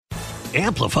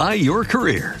Amplify your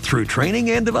career through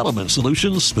training and development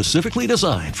solutions specifically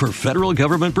designed for federal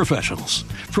government professionals.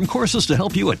 From courses to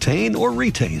help you attain or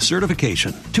retain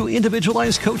certification, to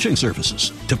individualized coaching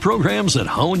services, to programs that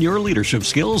hone your leadership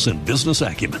skills and business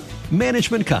acumen,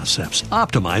 Management Concepts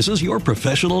optimizes your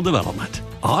professional development.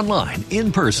 Online,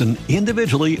 in person,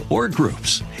 individually, or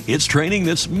groups, it's training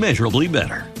that's measurably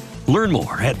better. Learn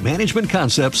more at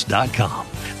managementconcepts.com.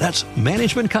 That's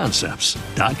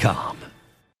managementconcepts.com.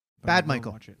 Bad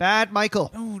Michael. Bad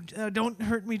Michael. Oh, don't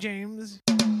hurt me, James.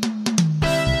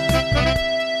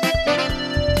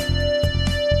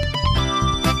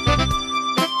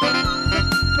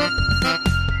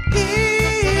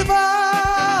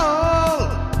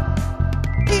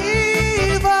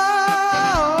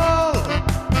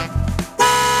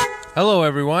 Hello,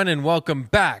 everyone, and welcome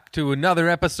back to another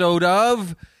episode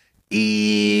of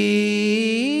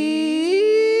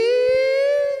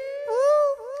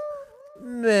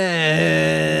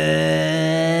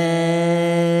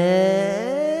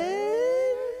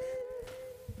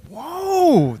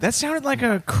Whoa, that sounded like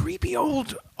a creepy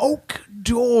old oak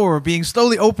door being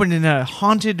slowly opened in a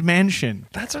haunted mansion.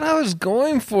 That's what I was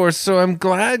going for, so I'm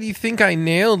glad you think I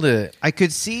nailed it. I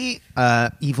could see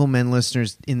Evil Men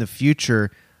listeners in the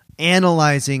future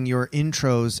analyzing your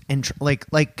intros and like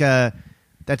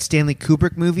that Stanley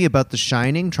Kubrick movie about The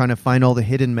Shining, trying to find all the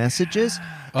hidden messages.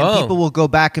 And people will go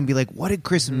back and be like, what did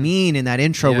Chris mean in that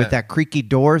intro with that creaky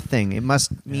door thing? It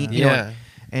must mean, you know,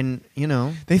 and, you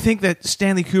know. They think that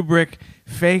Stanley Kubrick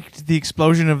faked the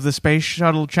explosion of the Space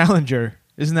Shuttle Challenger.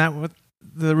 Isn't that what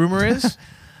the rumor is?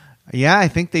 Yeah, I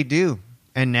think they do.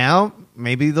 And now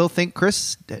maybe they'll think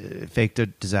Chris faked a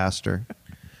disaster.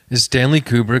 Is Stanley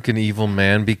Kubrick an evil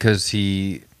man because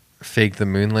he faked the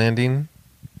moon landing?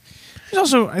 He's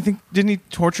also, I think, didn't he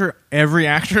torture every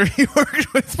actor he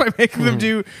worked with by making them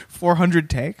do 400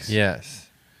 takes? Yes.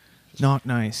 Not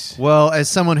nice. Well, as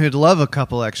someone who'd love a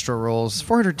couple extra rolls,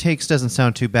 400 takes doesn't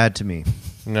sound too bad to me.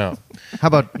 No. How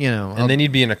about, you know... And then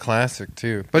you'd be in a classic,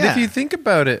 too. But if you think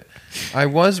about it, I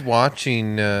was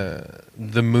watching the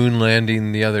moon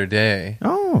landing the other day.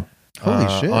 Oh,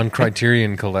 holy shit. On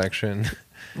Criterion Collection.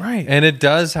 Right. And it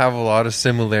does have a lot of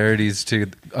similarities to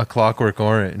A Clockwork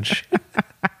Orange.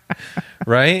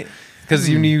 Right? Because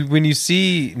when you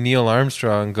see Neil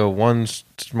Armstrong go one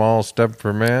small step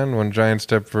for man, one giant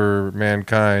step for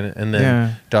mankind, and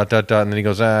then ... and then he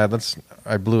goes, I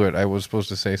blew it. I was supposed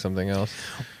to say something else.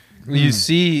 You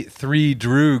see three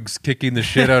droogs kicking the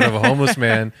shit out of a homeless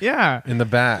man in the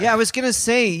back. Yeah, I was going to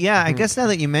say, I guess now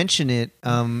that you mention it,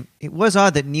 it was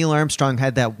odd that Neil Armstrong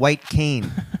had that white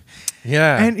cane.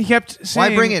 Yeah. And he kept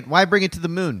saying... Why bring it to the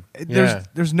moon?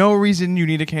 There's no reason you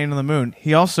need a cane on the moon.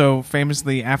 He also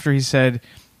famously, after he said,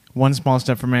 one small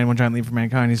step for man, one giant leap for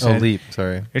mankind, he said... leap,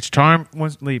 sorry. It's time...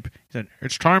 One leap. He said,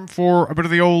 it's time for a bit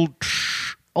of the old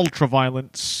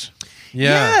ultra-violence.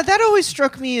 Yeah, that always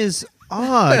struck me as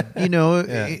odd. You know,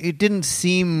 it didn't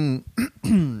seem...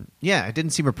 it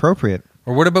didn't seem appropriate.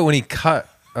 Or what about when he cut...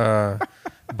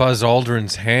 Buzz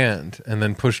Aldrin's hand and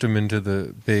then pushed him into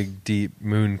the big, deep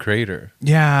moon crater.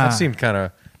 Yeah. That seemed kind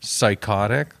of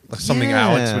psychotic. Something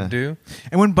Alex would do.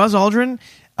 And when Buzz Aldrin,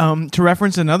 to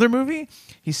reference another movie,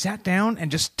 he sat down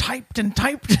and just typed and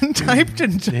typed and typed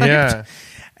and typed. Yeah.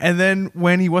 And then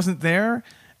when he wasn't there,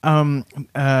 the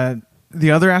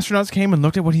other astronauts came and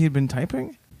looked at what he had been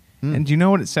typing. And do you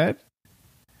know what it said?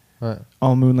 What?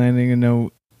 All moon landing and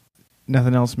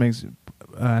nothing else makes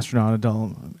astronaut a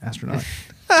dull astronaut.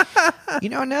 You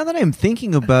know, now that I'm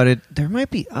thinking about it, there might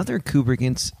be other Kubrick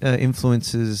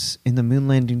influences in the moon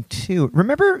landing too.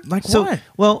 Remember, what?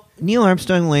 Well, Neil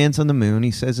Armstrong lands on the moon.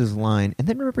 He says his line, and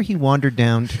then remember he wandered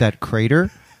down to that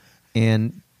crater,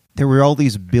 and there were all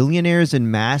these billionaires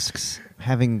in masks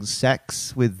having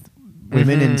sex with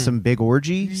women in some big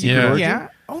orgy. Secret orgy. Yeah.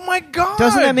 Oh my God!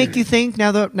 Doesn't that make you think?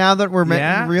 Now that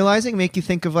we're realizing, make you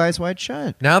think of Eyes Wide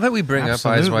Shut? Now that we bring up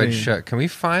Eyes Wide Shut, can we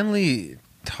finally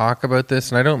talk about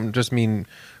this? And I don't just mean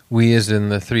we as in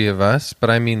the three of us,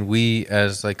 but I mean we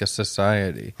as like a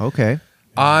society. Okay.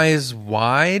 Eyes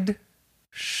Wide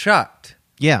Shut.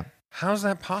 Yeah. How's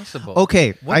that possible?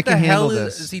 Okay, what I can handle the hell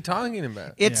this. is he talking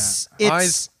about? It's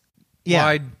Eyes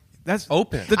Wide. That's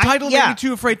open. The title made me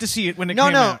too afraid to see it when it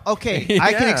came out. Okay.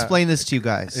 I can explain this to you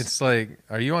guys. It's like,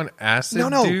 are you on acid,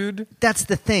 no, dude? That's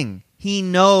the thing. He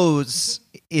knows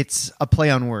it's a play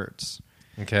on words.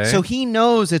 Okay. So he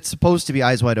knows it's supposed to be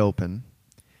Eyes Wide Open.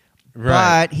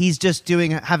 Right. But he's just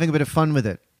having a bit of fun with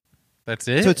it. That's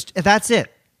it? So that's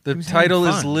it. The title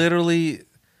is literally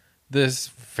this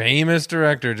famous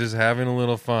director just having a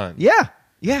little fun. Yeah,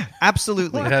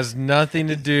 absolutely. It has nothing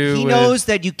to do He with... knows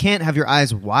that you can't have your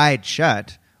eyes wide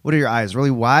shut What are your eyes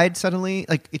really wide suddenly?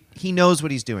 Like he knows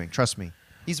what he's doing. Trust me.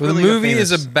 He's Well, really the movie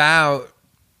famous. is about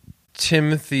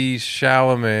Timothy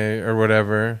Chalamet or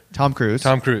whatever. Tom Cruise.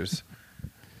 Tom Cruise.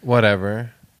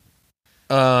 Whatever.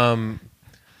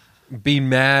 Be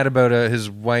mad about his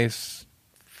wife's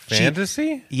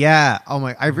fantasy? Yeah. Oh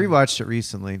my! I rewatched it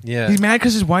recently. Yeah. He's mad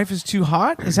because his wife is too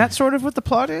hot. Is that sort of what the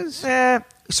plot is?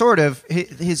 Sort of. He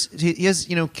has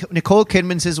Nicole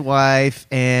Kidman's his wife,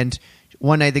 and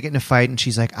one night they get in a fight, and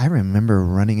she's like, "I remember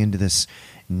running into this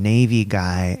Navy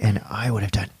guy, and I would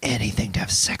have done anything to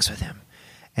have sex with him."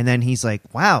 And then he's like,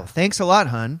 "Wow, thanks a lot,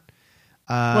 hun."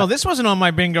 Well, this wasn't on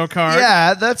my bingo card.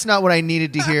 Yeah, that's not what I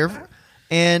needed to hear.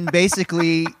 And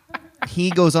basically, he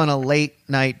goes on a late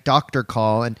night doctor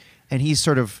call, and he's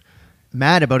sort of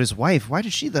mad about his wife. Why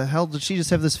did she just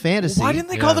have this fantasy? Why didn't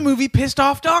they call the movie Pissed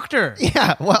Off Doctor?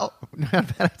 Yeah, well, not a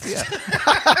bad idea.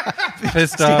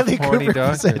 Pissed off, Stanley horny Kubrick doctor.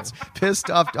 presents Pissed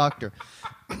Off Doctor.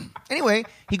 Anyway,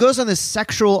 he goes on this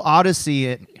sexual odyssey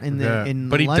in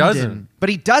But he London. doesn't. But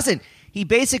he doesn't. He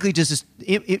basically just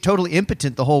is totally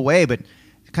impotent the whole way, but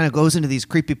kind of goes into these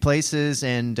creepy places,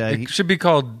 and It should be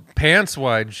called Pants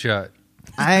Wide Shut.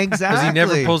 exactly Because he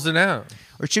never pulls it out.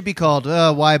 Or it should be called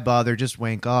 "Why Bother? Just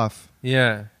Wank Off."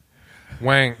 Yeah.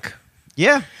 Wank.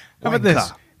 Yeah. How about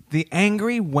this? The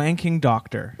Angry Wanking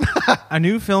Doctor. A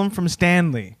new film from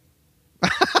Stanley.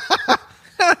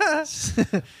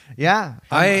 Yeah.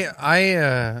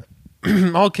 I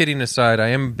all kidding aside, I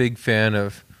am a big fan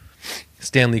of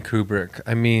Stanley Kubrick.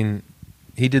 I mean,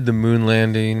 he did the moon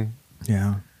landing,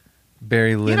 Yeah.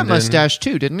 Barry Lyndon. He had a mustache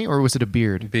too, didn't he? Or was it a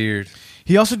beard? Beard.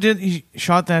 He also he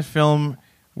shot that film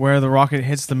where the rocket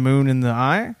hits the moon in the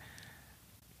eye.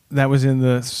 That was in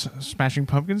the Smashing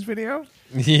Pumpkins video.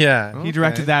 Yeah. He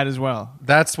directed that as well.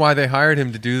 That's why they hired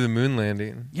him to do the moon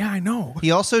landing. Yeah, I know.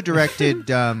 He also directed.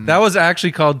 That was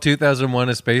actually called 2001: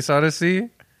 A Space Odyssey,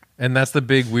 and that's the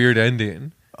big weird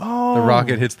ending. Oh, The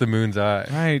rocket hits the moon's eye.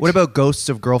 Right. What about Ghosts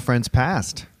of Girlfriends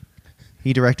Past?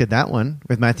 He directed that one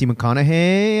with Matthew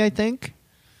McConaughey, I think.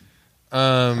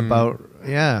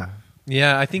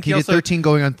 Yeah, I think He he did also 13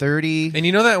 Going on 30. And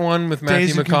you know that one with Matthew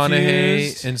Dazed and McConaughey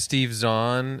Confused. and Steve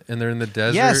Zahn, and they're in the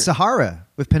desert. Yeah, Sahara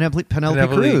with Penelope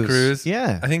Cruz.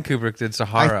 Yeah. I think Kubrick did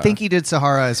Sahara. I think he did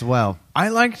Sahara as well. I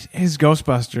liked his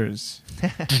Ghostbusters.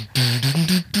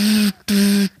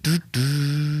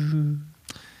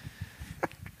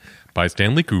 by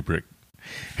Stanley Kubrick.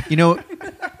 You know,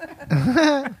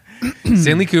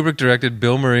 Stanley Kubrick directed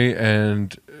Bill Murray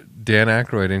and Dan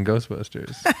Aykroyd in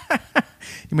Ghostbusters.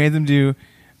 He made them do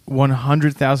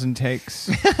 100,000 takes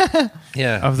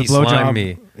Yeah, of the he slimed blowjob.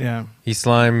 me. Yeah. He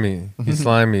slimed me. He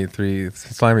slimed me 3. He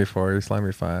slimed me 4. He slimed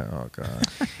me 5. Oh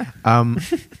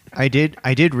god. I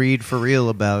did read for real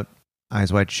about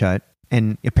Eyes Wide Shut,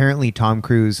 and apparently Tom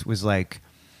Cruise was like,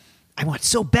 I want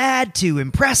so bad to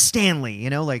impress Stanley. You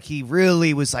know, like he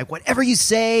really was like, whatever you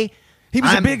say. He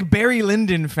was I'm- a big Barry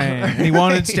Lyndon fan, and he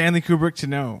wanted Stanley Kubrick to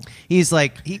know. He's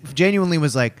like, he genuinely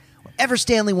was like, whatever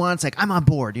Stanley wants, like, I'm on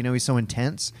board. You know, he's so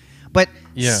intense. But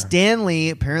Yeah. Stanley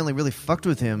apparently really fucked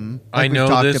with him. Like I we've know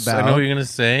talked this. About. I know what you're gonna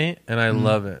say, and I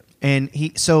love it. And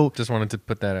so Just wanted to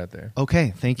put that out there.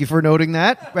 okay, thank you for noting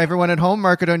that. Everyone at home,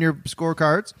 mark it on your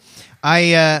scorecards.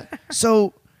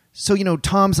 So you know,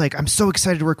 Tom's like, I'm so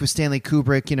excited to work with Stanley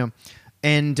Kubrick, you know,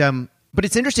 and but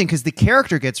it's interesting because the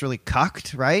character gets really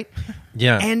cucked, right?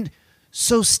 Yeah. And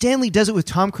so Stanley does it with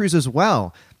Tom Cruise as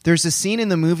well. There's a scene in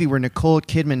the movie where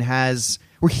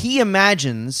he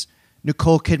imagines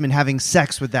Nicole Kidman having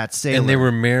sex with that sailor. And they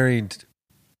were married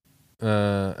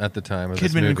at the time of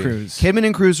this Kidman and movie. Cruz. Kidman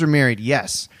and Cruz were married,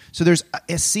 yes. So there's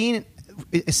a scene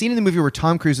in the movie where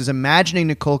Tom Cruise is imagining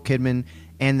Nicole Kidman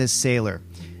and this sailor.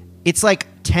 It's like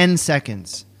 10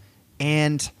 seconds.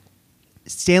 And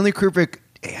Stanley Kubrick,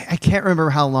 I can't remember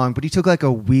how long, but he took like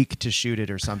a week to shoot it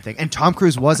or something. And Tom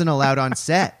Cruise wasn't allowed on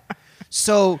set.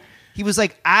 So he was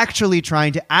like actually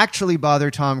trying to actually bother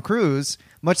Tom Cruise,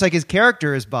 much like his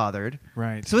character is bothered.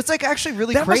 Right. So it's like actually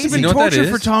really That must crazy. have been You know what that torture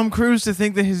for is? Tom Cruise to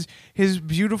think that his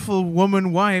beautiful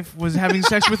woman wife was having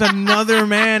sex with another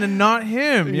man and not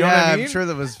him. You know what I mean? I'm sure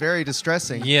that was very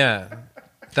distressing. Yeah.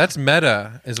 That's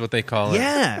meta, is what they call it.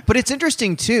 Yeah, but it's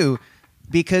interesting too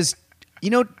because you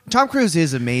know Tom Cruise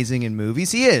is amazing in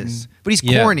movies. He is, but he's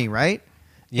Yeah. corny, right?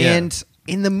 Yeah. And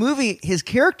in the movie, his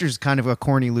character's kind of a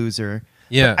corny loser.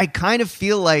 Yeah. But I kind of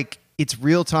feel like it's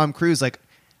real Tom Cruise. Like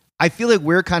I feel like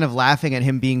we're kind of laughing at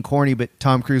him being corny, but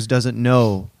Tom Cruise doesn't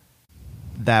know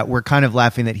that we're kind of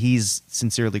laughing that he's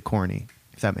sincerely corny.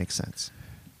 If that makes sense.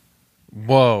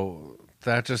 Whoa.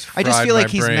 That just I just fried feel my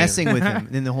like he's brain. messing with him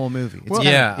in the whole movie. It's kind of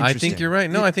Yeah, I interesting. think you're right.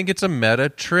 No, I think it's a meta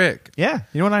trick. Yeah.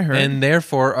 You know what I heard? And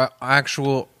therefore,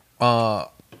 actual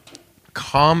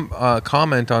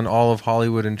comment on all of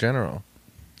Hollywood in general.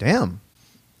 Damn.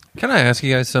 Can I ask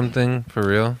you guys something for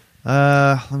real?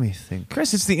 Let me think.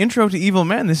 Chris, it's the intro to Evil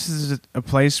Men. This is a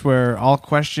place where all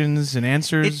questions and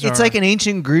answers. It's are like in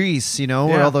ancient Greece, where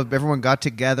Yeah. everyone got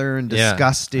together and Yeah.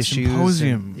 discussed issues.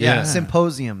 symposium. Yeah, Yeah.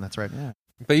 symposium. That's right. Yeah.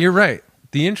 But you're right.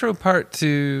 The intro part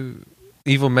to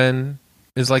Evil Men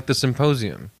is like the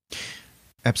symposium.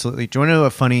 Absolutely. Do you want to know a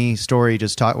funny story?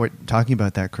 Just talking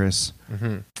about that, Chris.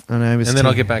 Hmm. And I was. And then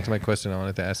I'll get back to my question I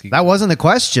wanted to ask you. That wasn't the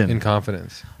question. in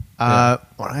confidence. When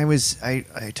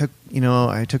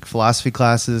I took philosophy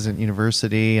classes at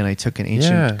university, and I took an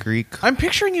ancient Yeah. Greek. I'm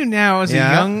picturing you now as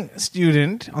Yeah. a young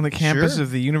student on the campus Sure.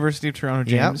 of the University of Toronto,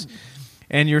 Yep. James,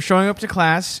 and you're showing up to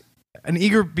class, an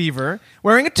eager beaver,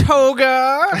 wearing a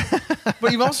toga,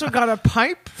 but you've also got a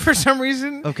pipe for some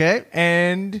reason. Okay.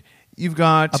 And you've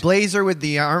got A blazer with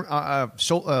the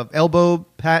elbow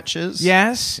patches.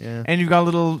 yes, Yeah. and you've got a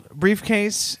little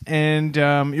briefcase, and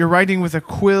you're writing with a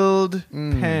quilled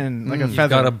pen, like a You've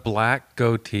feather. got a black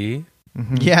goatee.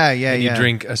 Yeah. And you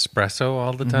drink espresso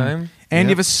all the time. And Yep. you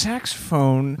have a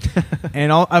saxophone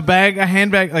and a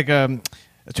handbag, like a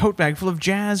tote bag full of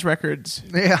jazz records.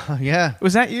 Yeah.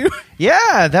 Was that you?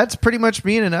 Yeah, that's pretty much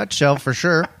me in a nutshell for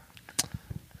sure.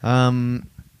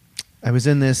 I was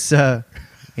in this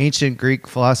ancient Greek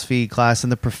philosophy class,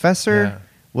 and the professor Yeah.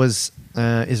 was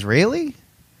Israeli.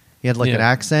 He had like an Yeah.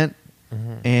 accent,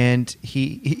 and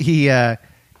he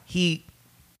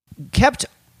kept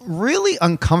really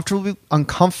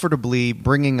uncomfortably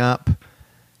bringing up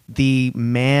the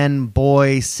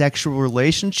man-boy sexual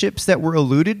relationships that were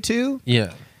alluded to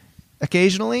Yeah.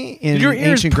 occasionally in Did your ears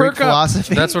ancient Greek perk up?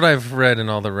 philosophy. That's what I've read in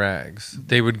all the rags.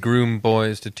 They would groom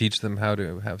boys to teach them how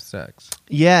to have sex.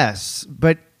 Yes,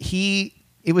 but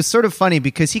it was sort of funny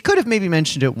because he could have maybe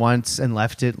mentioned it once and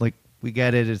left it. Like, we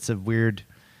get it. It's a weird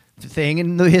thing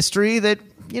in the history that,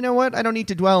 you know what, I don't need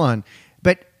to dwell on.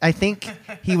 But I think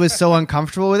he was so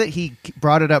uncomfortable with it. He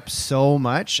brought it up so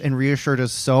much and reassured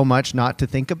us so much not to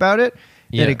think about it that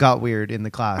Yeah. it got weird in the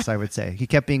class, I would say. He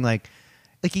kept being like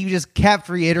he just kept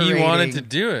reiterating. He wanted to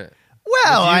do it.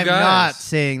 Well, with you I'm guys. not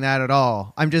saying that at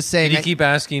all. I'm just saying. Did he keep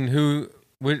asking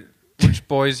which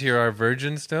boys here are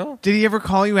virgins still? Did he ever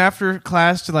call you after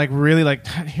class to really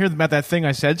hear about that thing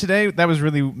I said today? That was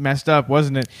really messed up,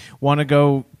 wasn't it? Want to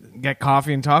go get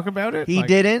coffee and talk about it? He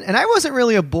didn't, and I wasn't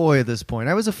really a boy at this point.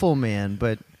 I was a full man,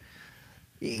 but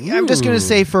I'm just going to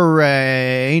say for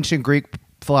ancient Greek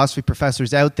philosophy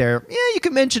professors out there, yeah, you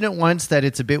can mention it once that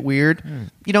it's a bit weird.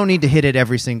 You don't need to hit it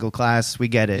every single class. We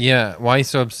get it. Yeah. Why are you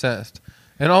so obsessed?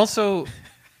 And also,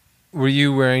 were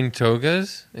you wearing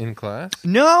togas in class?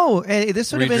 No,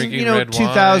 this would Were have you been drinking red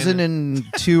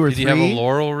 2002 or Did 3. you have a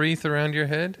laurel wreath around your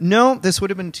head? No, this would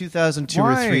have been 2002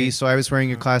 Why? or 3. So I was wearing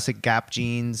your classic Gap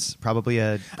jeans, probably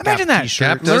a Imagine Gap that.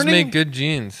 t-shirt. Gap does Learning- make good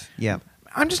jeans. Yeah.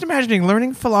 I'm just imagining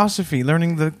learning philosophy,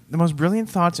 learning the most brilliant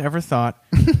thoughts ever thought,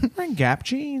 wearing Gap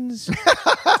jeans.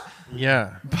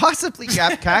 Yeah. Possibly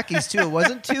Gap khakis too. It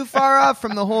wasn't too far off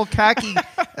from the whole khaki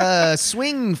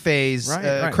swing phase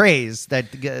Right. craze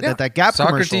that Gap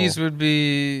Socrates commercial. would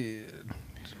be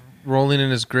rolling in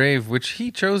his grave, which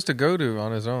he chose to go to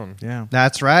on his own. Yeah.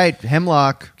 That's right,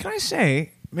 Hemlock. Can I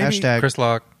say maybe Hashtag Chris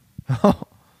Lock.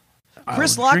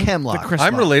 Chris Lock drink the Hemlock. Chris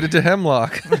I'm Lock. related to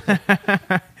Hemlock.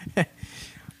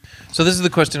 So this is the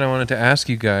question I wanted to ask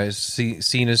you guys,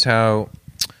 seeing as how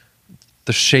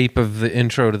the shape of the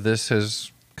intro to this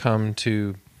has come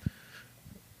to...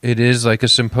 It is like a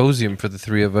symposium for the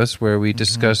three of us where we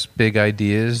discuss big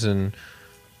ideas and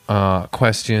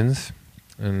questions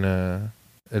and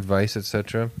advice,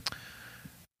 etc.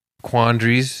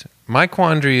 Quandaries. My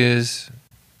quandary is,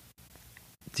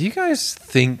 do you guys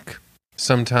think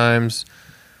sometimes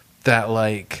that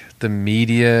the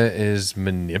media is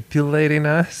manipulating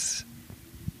us?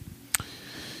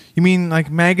 You mean like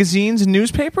magazines and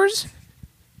newspapers?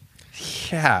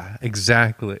 Yeah,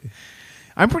 exactly.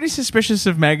 I'm pretty suspicious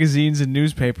of magazines and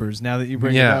newspapers now that you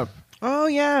bring it Yeah. up. Oh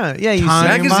yeah, yeah. You Time. see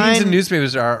your Magazines mind- and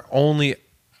newspapers are our only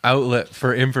outlet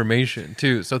for information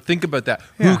too. So think about that.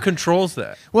 Yeah. Who controls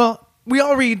that? Well, we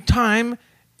all read Time,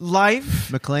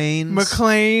 Life, Maclean's.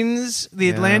 Maclean's, The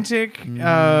Yeah. Atlantic,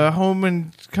 Home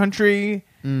and Country.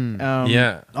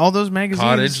 Yeah. All those magazines.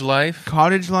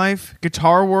 Cottage Life.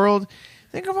 Guitar World.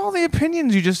 Think of all the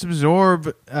opinions you just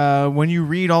absorb when you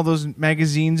read all those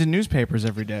magazines and newspapers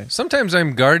every day. Sometimes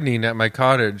I'm gardening at my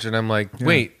cottage and I'm like,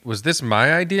 wait, was this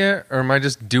my idea or am I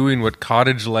just doing what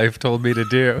Cottage Life told me to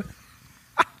do?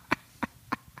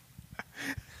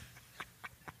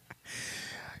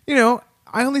 You know,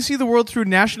 I only see the world through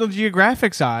National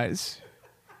Geographic's eyes.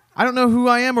 I don't know who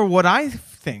I am or what I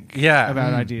think Yeah.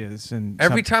 about ideas. And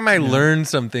Every time I learn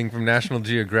something from National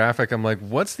Geographic, I'm like,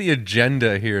 what's the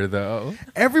agenda here, though?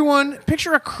 Everyone,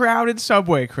 picture a crowded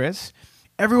subway, Chris.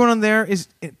 Everyone on there is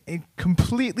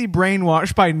completely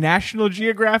brainwashed by National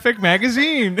Geographic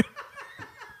magazine.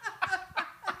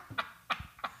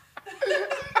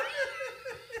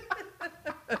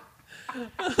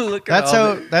 Look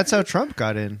at That's how Trump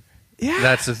got in. Yeah.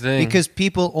 That's the thing. Because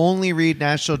people only read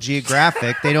National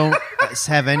Geographic. They don't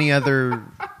have any other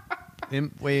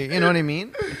way. You know what I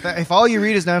mean? If all you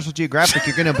read is National Geographic,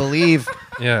 you're going to believe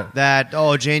yeah. that,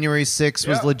 January 6th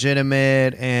was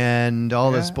legitimate and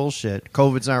all this bullshit.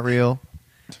 COVID's not real.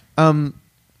 I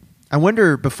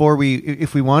wonder,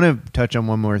 if we want to touch on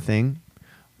one more thing,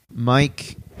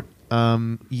 Mike,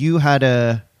 you had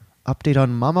a update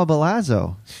on Mama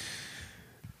Balazzo.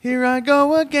 Here I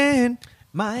go again.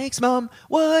 Mike's mom,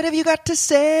 what have you got to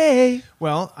say?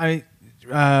 Well, I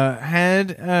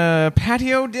had a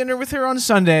patio dinner with her on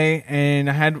Sunday, and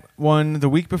I had one the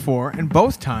week before, and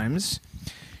both times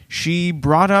she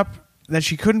brought up that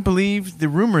she couldn't believe the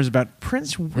rumors about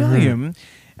Prince William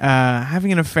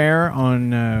having an affair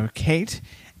on Kate,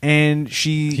 and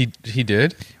He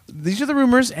did? these are the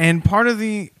rumors, and part of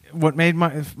what made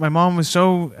my mom was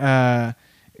so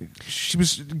she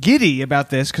was giddy about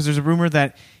this because there's a rumor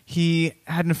that he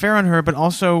had an affair on her, but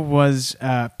also was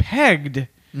pegged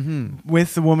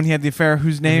with the woman he had the affair,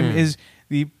 whose name is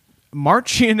the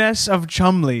Marchioness of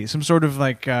Chumley, some sort of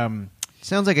like.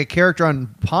 Sounds like a character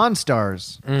on Pawn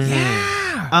Stars.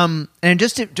 Yeah. And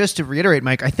just to reiterate,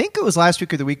 Mike, I think it was last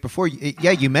week or the week before.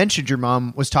 You mentioned your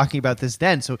mom was talking about this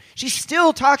then, so she's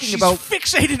still talking She's about.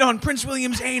 fixated on Prince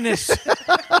William's anus.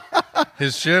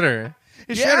 His shitter.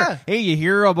 His Yeah. shitter. Hey, you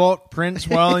hear about Prince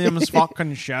William's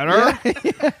fucking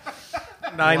shitter?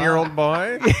 9-year-old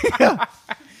boy.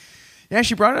 Yeah,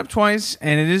 she brought it up twice,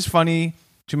 and it is funny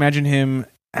to imagine him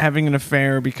having an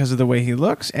affair because of the way he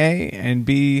looks, A, and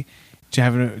B,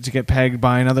 to get pegged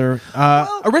by another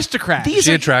aristocrat. Is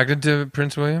she attracted to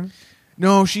Prince William?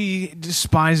 No, she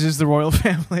despises the royal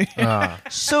family.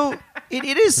 So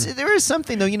it is. There is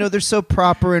something though. They're so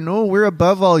proper and we're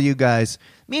above all you guys.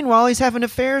 Meanwhile, he's having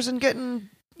affairs and getting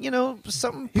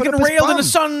something. He's put getting up his railed in bum. a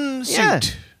sun Yeah.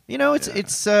 suit.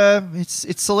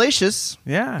 It's salacious.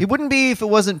 Yeah. It wouldn't be if it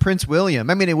wasn't Prince William.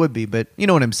 I mean, it would be, but you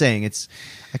know what I'm saying.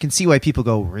 I can see why people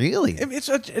go, really?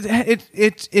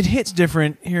 It hits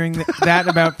different hearing that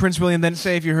about Prince William than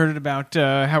say if you heard it about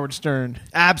Howard Stern.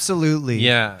 Absolutely.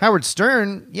 Yeah. Howard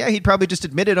Stern, he'd probably just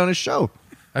admit it on his show.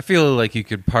 I feel like you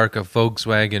could park a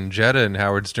Volkswagen Jetta in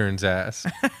Howard Stern's ass.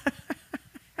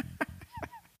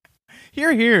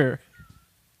 Hear, hear.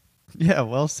 Yeah,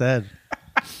 well said.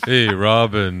 Hey,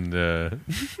 Robin. I'll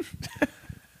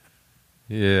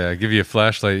give you a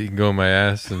flashlight. You can go in my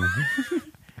ass and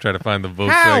try to find the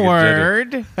Volkswagen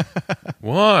Jetta. Howard.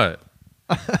 What?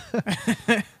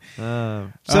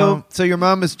 So your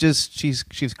mom is just she's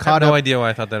I have caught no up. idea why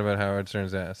I thought that about Howard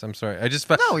Stern's ass. I'm sorry.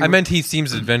 No, I meant he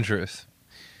seems adventurous.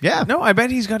 Yeah. No, I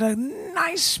bet he's got a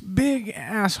nice big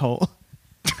asshole.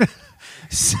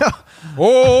 So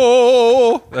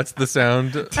Oh, that's the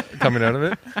sound coming out of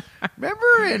it.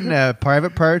 remember in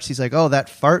Private Parts, he's like, "Oh, that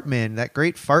fart man, that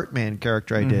great fart man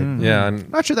character I did." Yeah, and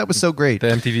Not sure that was so great. the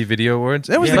MTV Video Awards.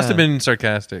 It Yeah. must have been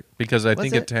sarcastic because I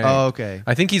think it? it tanked. Oh, okay.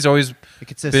 I think he's always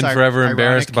Like it's a been forever ironic.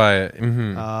 embarrassed by it.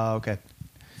 Mm-hmm. Oh, okay.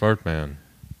 Fart man.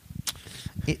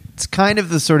 It's kind of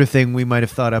the sort of thing we might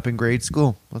have thought up in grade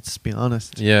school. Let's be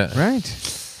honest. Yeah.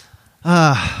 Right.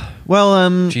 Well,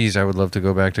 Jeez, I would love to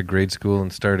go back to grade school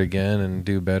and start again and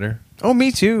do better. Oh,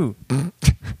 me too.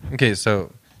 Okay,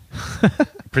 so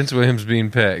Prince William's being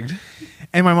pegged.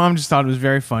 And my mom just thought it was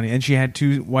very funny, and she had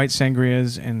 2 white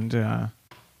sangrias and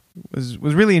was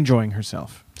really enjoying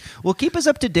herself. well, keep us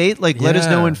up to date. Like, let us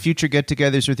know Yeah. in future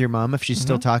get-togethers with your mom if she's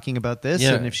still talking about this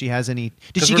Yeah. and if she has any.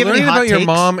 Did 'Cause she we're give any learning hot about your takes?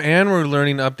 mom, and we're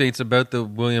learning updates about the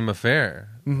William affair,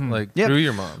 like Yep. through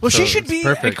your mom. Well, So she should it's be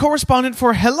perfect. a correspondent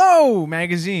for Hello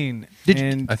magazine.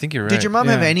 I think you're right. Did your mom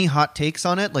have Yeah. any hot takes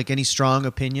on it? Like any strong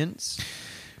opinions?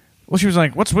 Well, she was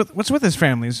like, "What's with his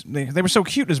families? They were so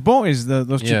cute as boys,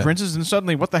 those 2 Yeah. princes, and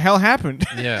suddenly, what the hell happened?"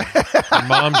 Yeah, your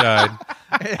mom died.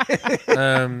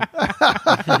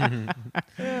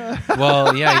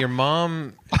 Well, yeah, your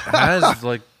mom has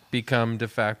become de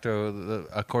facto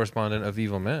a correspondent of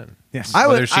Evil Men. Yes.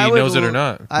 Whether she knows it or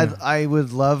not. I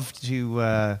would love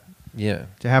to Yeah,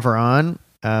 have her on.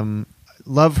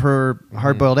 love her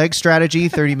hard-boiled egg strategy.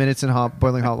 30 minutes in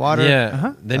boiling hot water.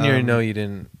 Yeah. Then you're not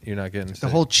getting sick. The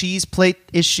whole cheese plate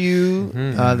issue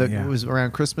that Yeah. was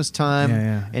around Christmas time,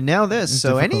 Yeah. and now this. It's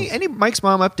So difficult. any Mike's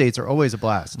Mom updates are always a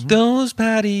blast. Those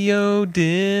patio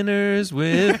dinners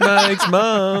with Mike's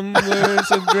mom were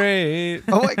so great.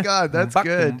 Oh my God, that's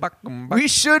good. We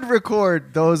should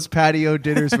record those patio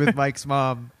dinners with Mike's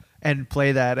mom and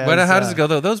play that. As, But how does it go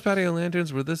though? Those patio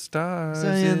lanterns were the stars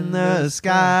In the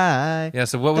sky. Yeah,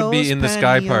 so what would Those be in the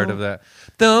sky part patio- of that?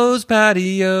 Those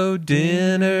patio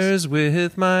dinners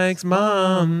with Mike's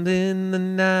mom in the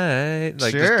night.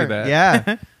 Like, sure. just do that.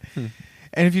 Yeah.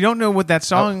 And if you don't know what that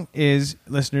song is,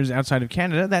 listeners outside of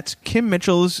Canada, that's Kim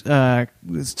Mitchell's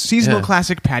seasonal Yeah.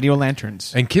 classic Patio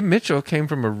Lanterns. And Kim Mitchell came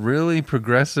from a really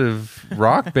progressive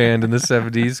rock band in the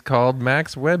 70s called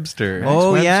Max Webster.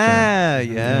 Oh Webster.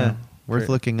 yeah. Worth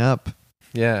looking up.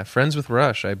 Yeah, friends with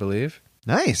Rush, I believe.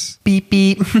 Nice. Beep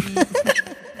beep.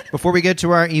 Before we get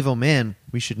to our evil man,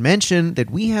 we should mention that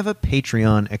we have a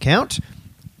Patreon account.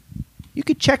 You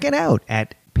could check it out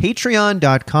at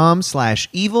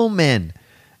patreon.com/evilmen.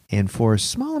 And for a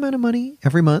small amount of money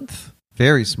every month,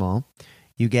 very small,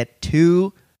 you get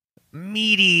 2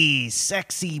 meaty,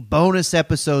 sexy bonus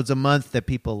episodes a month that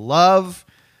people love.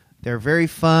 They're very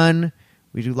fun.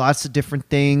 We do lots of different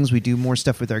things. We do more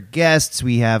stuff with our guests.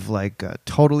 We have like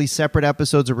totally separate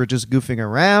episodes where we're just goofing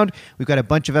around. We've got a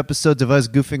bunch of episodes of us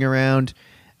goofing around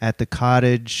at the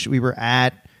cottage we were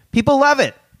at. People love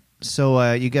it.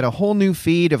 So you get a whole new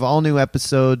feed of all new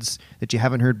episodes that you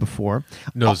haven't heard before.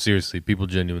 No, seriously, people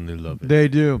genuinely love it. They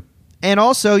do. And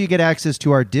also you get access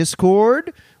to our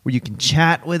Discord where you can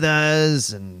chat with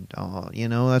us. And,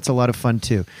 that's a lot of fun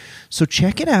too. So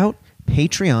check it out.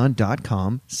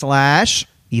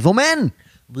 Patreon.com/evilmen.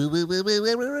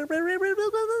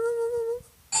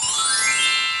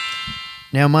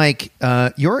 Now, Mike,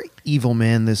 your evil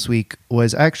man this week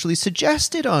was actually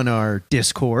suggested on our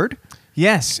Discord.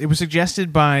 Yes, it was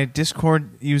suggested by Discord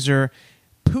user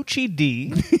Poochie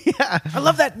D. Yeah. I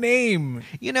love that name.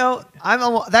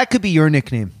 That could be your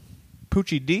nickname.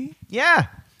 Poochie D? Yeah.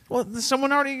 Well,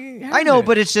 someone already has I know, it.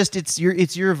 but it's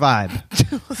your vibe.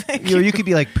 Thank You could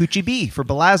be like Poochie B for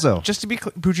Balazzo. Just to be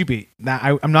clear, Poochie B.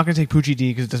 Now, I'm not going to take Poochie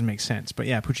D because it doesn't make sense. But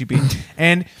yeah, Poochie B.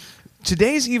 And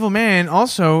today's evil man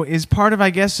also is part of, I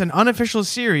guess, an unofficial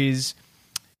series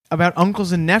about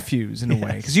uncles and nephews in a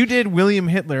way. Because you did William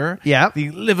Hitler, Yeah.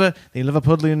 the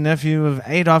Liverpudlian nephew of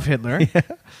Adolf Hitler. Yeah.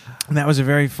 And that was a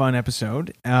very fun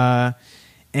episode.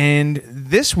 And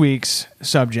this week's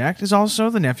subject is also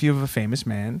the nephew of a famous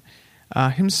man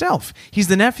himself. He's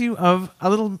the nephew of a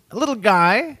little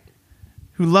guy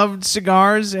who loved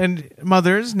cigars and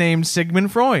mothers named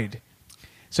Sigmund Freud.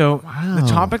 So the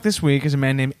topic this week is a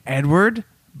man named Edward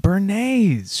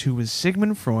Bernays, who was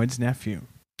Sigmund Freud's nephew.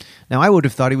 Now, I would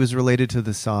have thought he was related to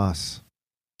the sauce.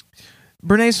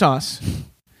 Bernays sauce.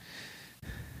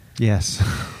 Yes.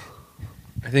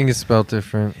 I think it's spelled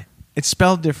different. It's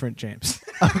spelled different, James.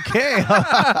 Okay.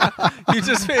 You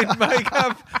just made Mike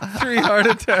have 3 heart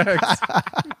attacks.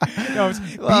 No, it's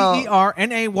Well,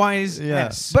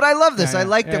 Bernays. But I love this. Yeah, I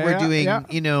like that yeah, we're yeah,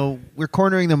 doing, we're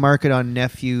cornering the market on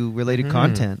nephew-related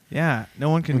content. Yeah, no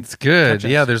one can. It's good. touch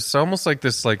us. Yeah, there's almost like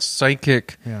this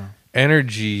psychic Yeah.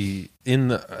 energy in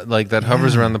the that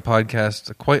hovers around the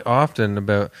podcast quite often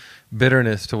about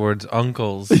bitterness towards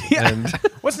uncles. And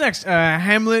What's next?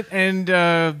 Hamlet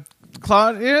and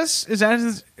Claudius? Is that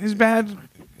his bad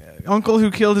uncle who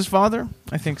killed his father?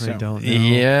 I think so. I don't know.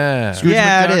 yeah. Scrooge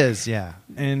Yeah, McDuck. it is. Yeah.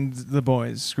 And the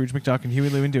boys, Scrooge McDuck and Huey,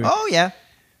 Lewis, and Dewey. Oh, yeah.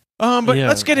 But Yeah.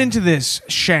 let's get into this,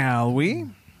 shall we?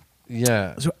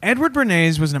 Yeah. So Edward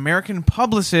Bernays was an American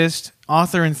publicist,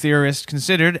 author, and theorist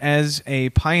considered as a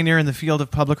pioneer in the field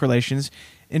of public relations.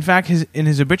 In fact, in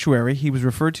his obituary, he was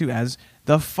referred to as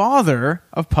the father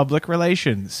of public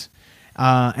relations.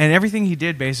 And everything he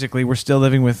did, basically, we're still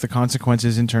living with the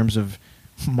consequences in terms of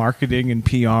marketing and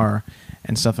PR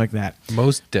and stuff like that.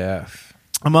 Most deaf.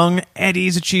 Among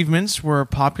Eddie's achievements were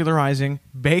popularizing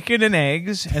bacon and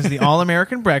eggs as the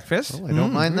all-American breakfast, I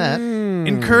don't mind that.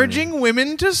 encouraging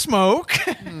women to smoke,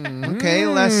 Okay,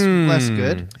 less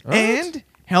good. and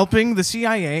helping the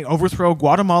CIA overthrow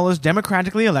Guatemala's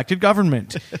democratically elected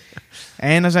government.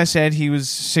 And as I said, he was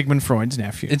Sigmund Freud's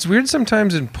nephew. It's weird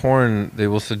sometimes in porn they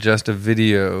will suggest a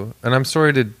video, and I'm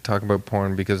sorry to talk about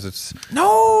porn because it's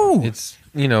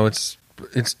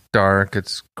dark,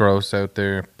 it's gross out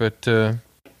there, but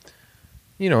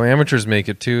amateurs make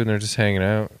it too, and they're just hanging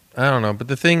out. I don't know, but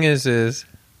the thing is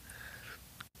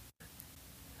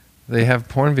they have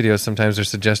porn videos sometimes they're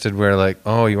suggested where like,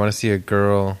 oh, you want to see a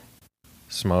girl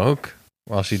smoke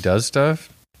while she does stuff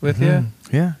with you?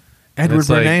 Yeah. Edward it's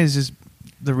like- Bernays is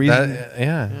the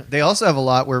reason. They also have a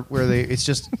lot where it's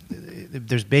just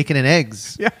there's bacon and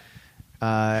eggs. Yeah.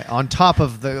 On top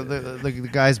of the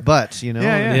guy's butt, you know.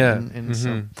 Yeah. And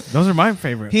so Those are my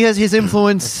favorite. he has his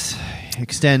influence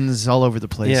extends all over the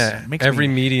place. Yeah, Makes every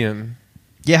me- medium.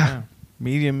 Yeah.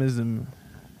 Mediumism,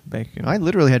 bacon. I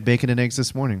literally had bacon and eggs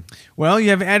this morning. Well, you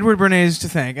have Edward Bernays to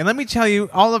thank. And let me tell you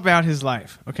all about his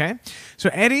life, okay? So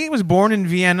Eddie was born in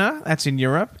Vienna, that's in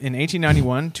Europe, in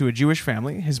 1891 to a Jewish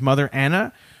family. His mother,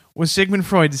 Anna, was Sigmund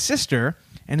Freud's sister,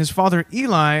 and his father,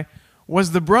 Eli,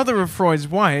 was the brother of Freud's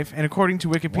wife. And according to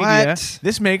Wikipedia, What?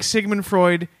 this makes Sigmund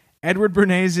Freud Edward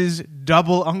Bernays'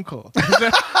 double uncle.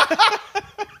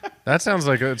 That sounds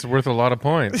like it's worth a lot of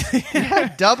points.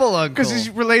 Double uncle. Because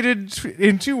he's related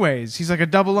in two ways. He's like a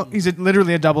double. He's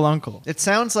literally a double uncle. It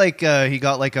sounds like he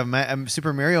got like a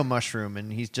Super Mario mushroom,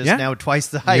 and he's just Yeah. now twice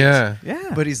the height. Yeah.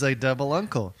 Yeah. But he's like double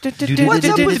uncle. What's What's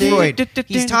up with Freud? Freud?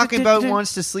 He's talking about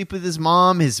wants to sleep with his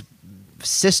mom. His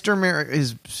sister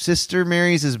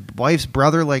marries his wife's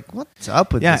brother. Like, what's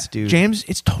up with this dude? James,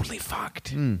 it's totally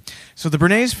fucked. So the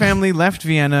Bernays family left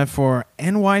Vienna for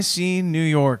NYC, New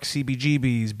York,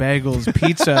 CBGBs, bagels,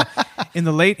 pizza in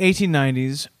the late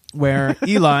 1890s, where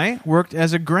Eli worked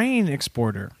as a grain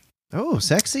exporter. Oh,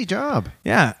 sexy job.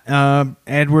 Yeah,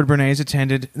 Edward Bernays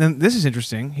attended, then this is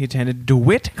interesting, he attended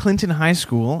DeWitt Clinton High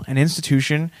School, an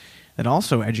institution that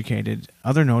also educated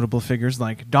other notable figures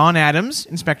like Don Adams,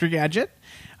 Inspector Gadget,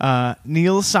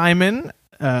 Neil Simon,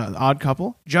 Odd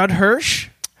Couple, Judd Hirsch,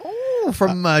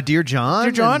 From Dear John.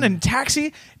 Dear John, and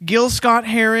Taxi, Gil Scott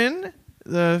Heron,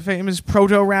 the famous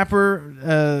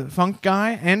proto-rapper funk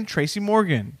guy, and Tracy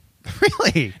Morgan.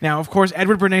 Really? Now, of course,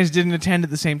 Edward Bernays didn't attend at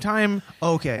the same time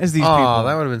Okay. as these Oh, people.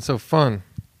 that would have been so fun.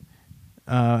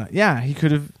 Yeah, he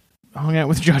could have hung out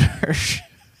with Judd Hirsch.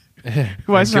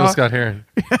 Who I And Gil saw- Scott Heron.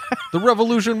 The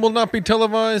revolution will not be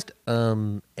televised.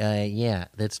 Yeah,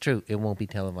 that's true. It won't be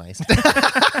televised.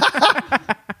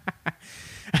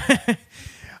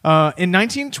 In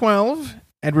 1912,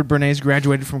 Edward Bernays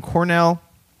graduated from Cornell.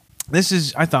 This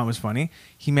is, I thought was funny.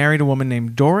 He married a woman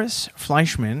named Doris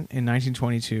Fleischman in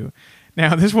 1922.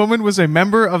 Now, this woman was a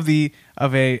member of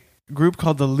a group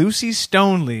called the Lucy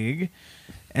Stone League,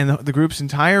 and the group's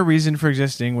entire reason for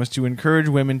existing was to encourage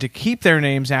women to keep their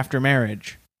names after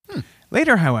marriage.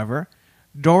 Later, however,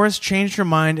 Doris changed her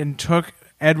mind and took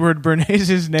Edward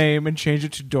Bernays' name and changed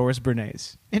it to Doris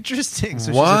Bernays. Interesting.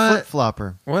 So she's What? a flip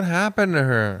flopper. What happened to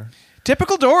her?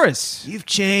 Typical Doris. You've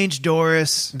changed,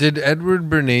 Doris. Did Edward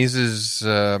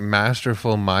Bernays'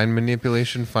 masterful mind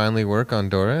manipulation finally work on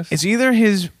Doris? It's either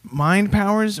his mind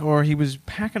powers or he was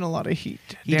packing a lot of heat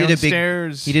He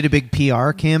did a big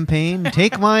PR campaign.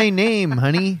 Take my name,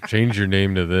 honey. Change your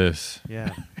name to this.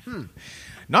 Yeah.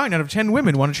 9 out of 10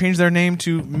 women want to change their name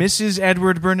to Mrs.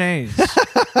 Edward Bernays.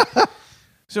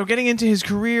 So getting into his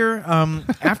career,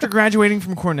 after graduating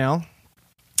from Cornell,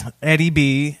 Eddie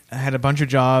B. had a bunch of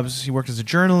jobs. He worked as a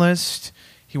journalist.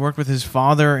 He worked with his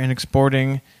father in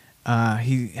exporting.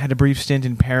 He had a brief stint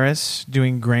in Paris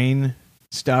doing grain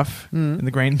stuff in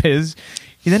the grain biz.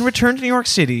 He then returned to New York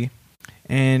City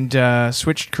and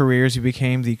switched careers. He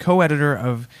became the co-editor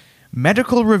of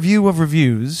Medical Review of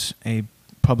Reviews, a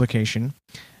publication.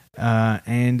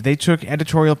 And they took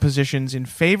editorial positions in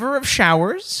favor of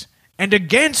showers and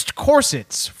against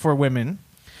corsets for women.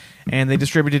 And they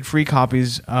distributed free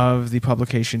copies of the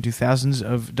publication to thousands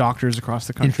of doctors across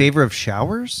the country. In favor of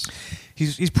showers?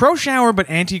 He's pro-shower but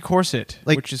anti-corset,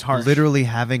 Like which is harsh. literally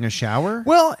having a shower?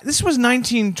 Well, this was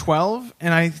 1912,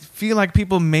 and I feel like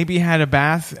people maybe had a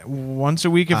bath once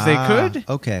a week if they could.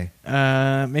 Okay.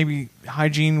 Maybe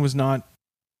hygiene was not...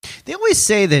 They always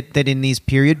say that in these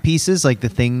period pieces, like the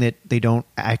thing that they don't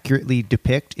accurately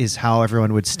depict is how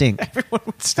everyone would stink. Everyone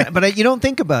would stand. But you don't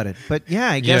think about it. But yeah,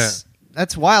 I guess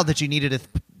that's wild that you needed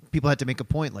people had to make a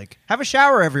point like, have a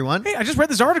shower, everyone. Hey, I just read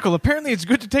this article. Apparently it's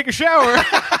good to take a shower.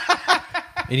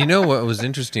 And you know what was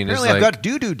interesting is Apparently like I've got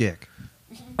doo-doo dick.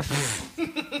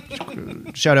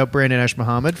 Shout out Brandon Ash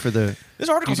Muhammad for the... This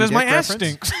article Doo-doo says my dick ass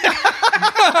reference? stinks.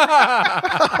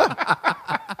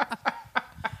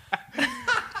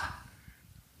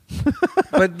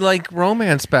 but like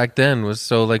romance back then was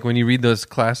so like when you read those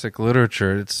classic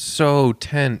literature, it's so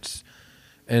tense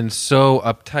and so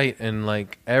uptight and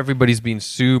like everybody's being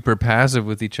super passive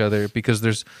with each other because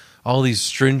there's all these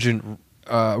stringent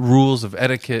rules of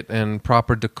etiquette and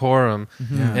proper decorum.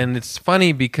 And it's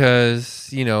funny because,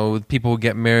 you know, people would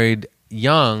get married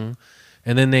young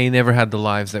and then they never had the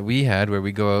lives that we had where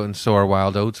we go out and sow our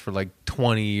wild oats for like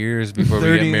 20 years before we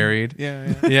 30. get married.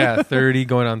 Yeah. Yeah, 30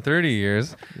 going on 30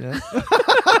 years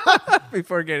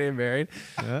before getting married.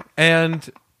 And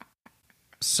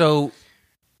so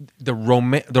the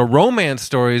romance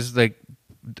stories, like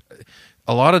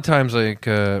a lot of times, like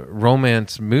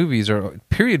romance movies are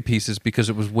period pieces because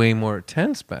it was way more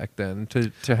tense back then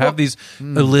to have these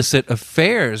illicit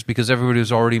affairs because everybody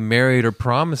was already married or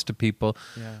promised to people.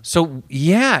 Yeah. So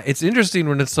yeah, it's interesting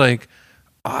when it's like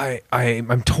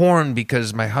I'm torn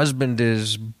because my husband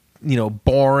is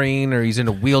boring or he's in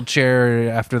a wheelchair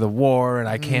after the war and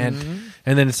I can't.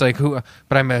 And then it's like but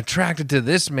I'm attracted to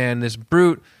this man, this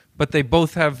brute. But they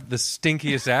both have the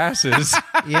stinkiest asses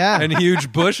and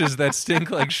huge bushes that stink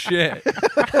like shit.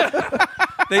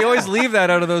 They always leave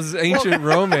that out of those ancient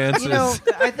romances.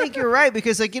 I think you're right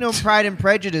because, Pride and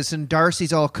Prejudice and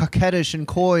Darcy's all coquettish and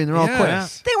coy, and they're all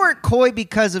Yes. coy. They weren't coy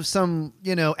because of some,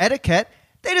 etiquette.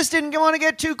 They just didn't want to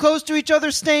get too close to each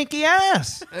other's stanky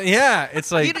ass. Yeah,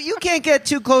 it's like You can't get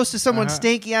too close to someone's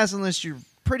stanky ass unless you're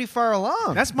pretty far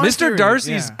along. That's my Mr. theory.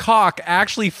 Darcy's Yeah. cock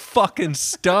actually fucking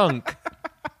stunk.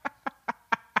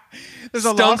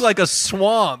 Stunk like a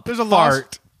swamp. There's a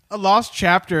fart. lost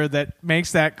chapter that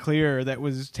makes that clear that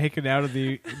was taken out of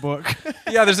the book.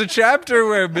 Yeah, there's a chapter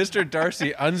where Mr.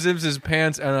 Darcy unzips his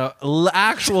pants and an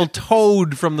actual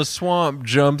toad from the swamp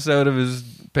jumps out of his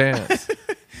pants.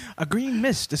 A green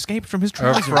mist escaped from his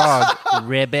Or a trousers. frog.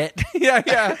 Ribbit.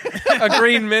 Yeah. A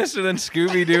green mist, and then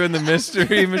Scooby-Doo and the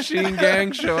Mystery Machine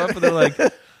Gang show up, and they're like,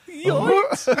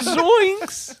 yoinks,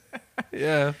 zoinks.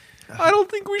 Yeah. I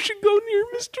don't think we should go near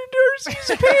Mr.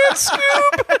 Darcy's pants,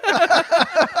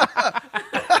 Scoob.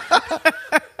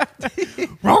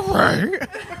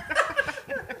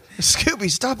 Scooby,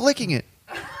 stop licking it.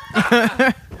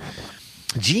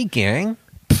 Gee, gang.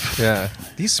 Yeah.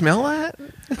 Do you smell that?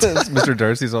 Mr.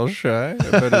 Darcy's all shy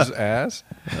about his ass.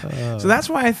 So that's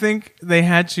why I think they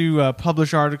had to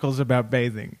publish articles about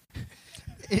bathing.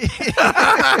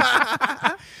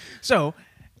 So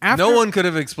after No one could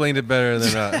have explained it better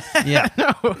than us. Yeah.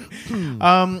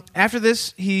 after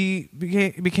this, he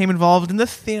became involved in the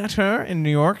theater in New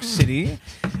York City.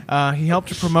 He helped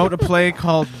to promote a play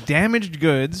called Damaged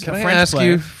Goods. Can a I French ask play.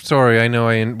 you? Sorry, I know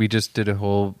we just did a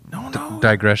whole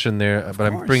digression there, but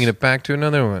I'm course. bringing it back to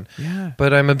another one. Yeah.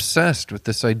 But I'm obsessed with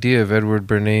this idea of Edward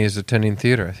Bernays attending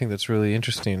theater. I think that's really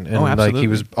interesting. And absolutely. he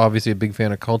was obviously a big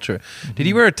fan of culture. Did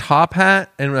he wear a top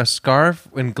hat and a scarf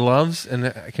and gloves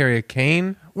and carry a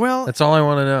cane? Well, That's all I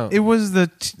want to know. it was the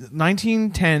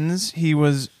 1910s. He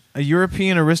was a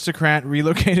European aristocrat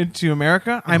relocated to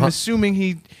America. I'm assuming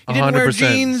he didn't wear 100%.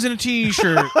 jeans and a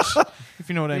T-shirt, if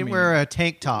you know what I They mean. wear a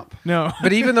tank top. No.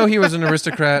 But even though he was an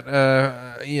aristocrat,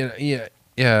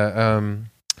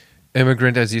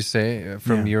 immigrant, as you say,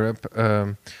 from Yeah. Europe.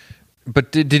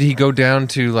 But did he go down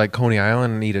to like Coney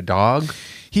Island and eat a dog?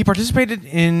 He participated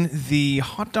in the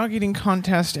hot dog eating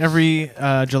contest every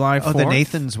July 4th. Oh, the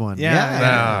Nathan's one.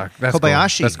 Yeah. That's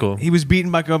Kobayashi. Cool. That's cool. He was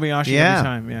beaten by Kobayashi Yeah. every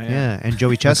time. Yeah. And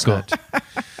Joey Chestnut.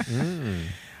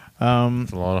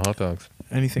 It's a lot of hot dogs.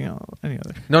 Anything else? Any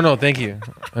other? No, thank you.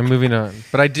 I'm moving on.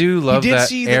 But I do love did that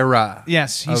see the- era.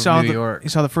 Yes, he of saw New York. He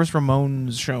saw the first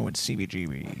Ramones show at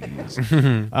CBGB's.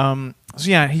 So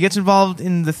yeah, he gets involved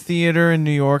in the theater in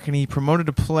New York, and he promoted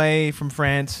a play from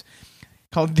France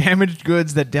called "Damaged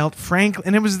Goods" that dealt frankly,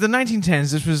 and it was the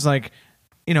 1910s. This was like,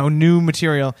 new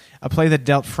material. A play that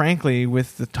dealt frankly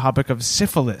with the topic of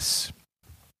syphilis,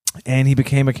 and he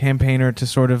became a campaigner to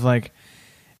sort of like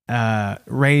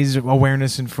raise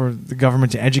awareness and for the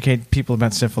government to educate people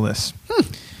about syphilis.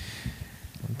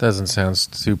 It doesn't sound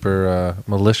super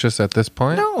malicious at this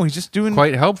point. No, he's just doing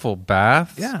Quite helpful.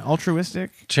 Baths. yeah, altruistic.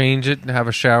 Change it and have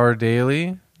a shower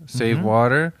daily. Save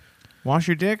water. Wash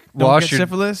your dick. Don't get your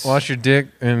syphilis. Wash your dick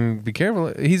and be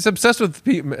careful. He's obsessed with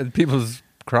people's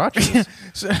crotches.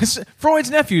 Freud's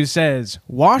nephew says,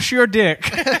 "Wash your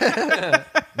dick."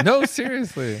 No,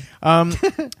 seriously.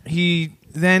 He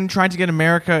then tried to get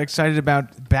America excited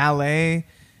about ballet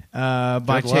by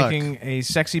Good luck. taking a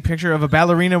sexy picture of a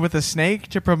ballerina with a snake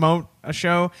to promote a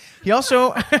show. He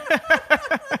also,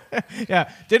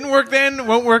 didn't work then,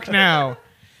 won't work now.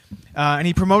 And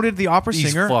he promoted the opera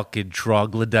These singer. fucking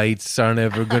troglodytes aren't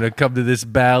ever going to come to this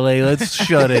ballet. Let's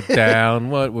shut it down.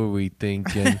 What were we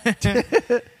thinking?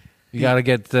 You got to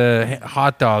get the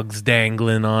hot dogs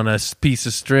dangling on a piece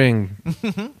of string.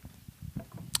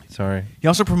 Sorry. He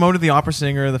also promoted the opera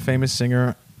singer, the famous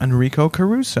singer Enrico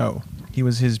Caruso. He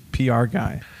was his PR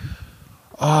guy.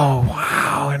 Oh,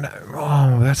 wow.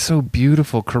 And that's so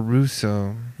beautiful.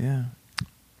 Caruso. Yeah.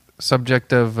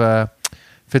 Subject of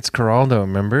Fitzcarraldo,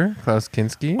 remember? Klaus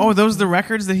Kinski? Oh, those are the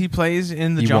records that he plays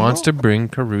in the he jungle? wants to bring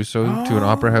Caruso to an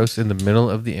opera house in the middle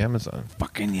of the Amazon.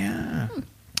 Fucking yeah.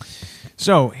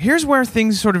 So here's where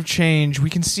things sort of change. We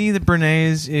can see that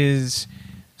Bernays is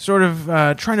sort of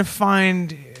trying to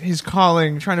find his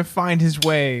calling, trying to find his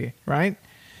way, right?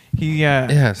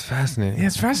 Yeah, it's fascinating. Yeah,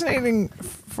 it's fascinating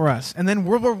for us. And then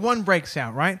World War I breaks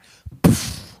out, right?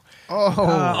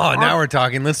 Now we're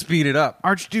talking. Let's speed it up.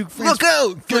 Archduke Franz Look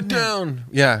out! Get Ferdinand. down!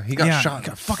 Yeah, he got shot. He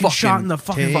got fucking shot in the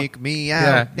fucking Take me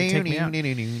out. Yeah, take me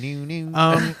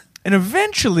out. And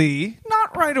eventually,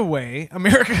 not right away,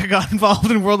 America got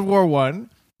involved in World War I,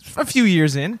 a few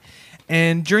years in.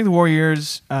 And during the war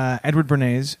years, Edward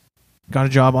Bernays got a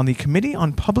job on the Committee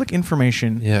on Public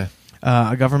Information, Yeah.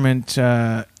 a government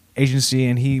agency,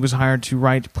 and he was hired to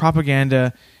write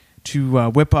propaganda to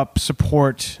whip up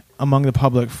support among the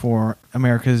public for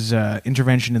America's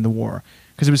intervention in the war.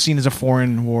 Because it was seen as a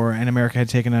foreign war, and America had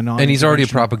taken a non. And he's already a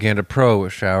propaganda pro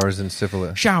with showers and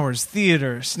syphilis. Showers,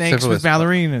 theater, snakes Syphilis. with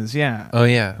ballerinas, yeah. Oh,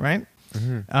 yeah. Right?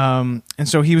 And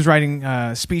so he was writing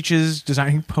speeches,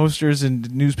 designing posters and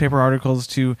newspaper articles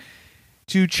to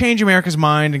change America's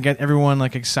mind and get everyone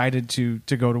like excited to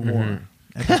go to war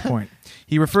at this point.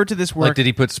 He referred to this work. Like, did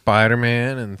he put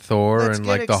Spider-Man and Thor Let's and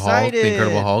get like the Hulk, the excited.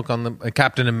 Incredible Hulk on the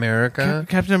Captain America?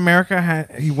 Captain America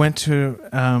he went to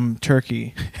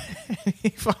Turkey. He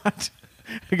fought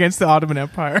against the Ottoman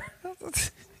Empire.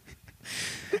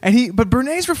 But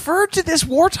Bernays referred to this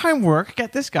wartime work,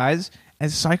 get this guys,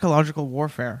 as psychological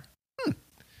warfare.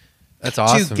 That's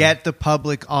awesome. To get the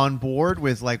public on board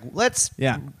with like, let's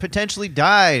Yeah. potentially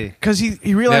die. Because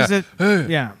he realized Yeah. that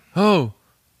Hey. yeah. Oh,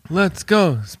 let's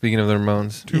go. Speaking of the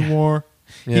Ramones. To war.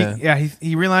 Yeah.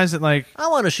 He realized that like I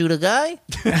want to shoot a guy.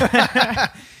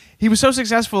 he was so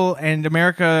successful and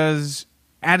Americans'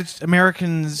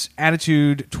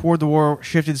 attitude toward the war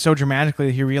shifted so dramatically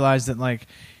that he realized that like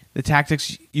the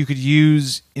tactics you could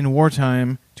use in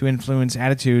wartime to influence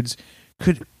attitudes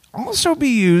could also be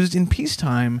used in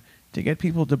peacetime to get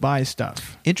people to buy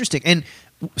stuff. Interesting. And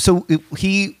so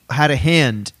he had a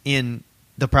hand in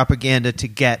the propaganda to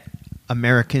get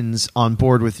Americans on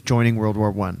board with joining World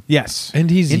War I. Yes. And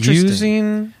he's Interesting.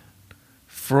 using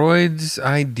Freud's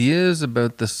ideas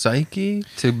about the psyche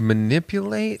to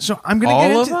manipulate So I'm going to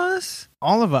get all into of us?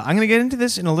 all of it. I'm going to get into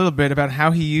this in a little bit about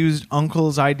how he used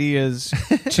Uncle's ideas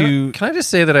to Can I just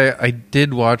say that I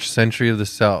did watch Century of the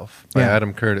Self by Yeah.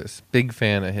 Adam Curtis. Big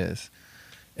fan of his.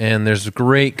 And there's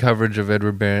great coverage of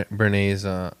Edward Bernays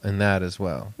in that as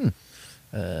well.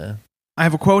 I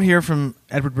have a quote here from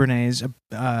Edward Bernays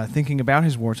thinking about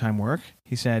his wartime work.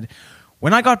 He said,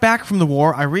 "When I got back from the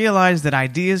war, I realized that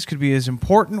ideas could be as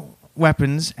important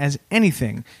weapons as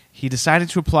anything. He decided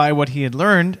to apply what he had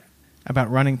learned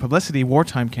about running publicity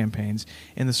wartime campaigns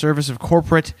in the service of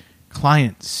corporate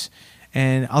clients."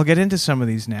 And I'll get into some of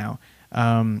these now.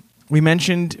 We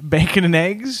mentioned bacon and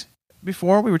eggs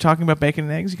before. We were talking about bacon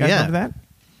and eggs. You guys Yeah. remember that?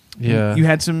 Yeah. You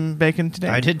had some bacon today?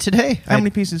 I did today. How many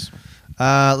pieces?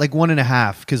 Like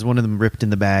 1.5, because one of them ripped in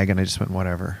the bag, and I just went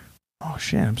whatever. Oh,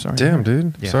 shit. I'm sorry. Damn,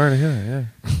 dude. Yeah. Sorry to hear that.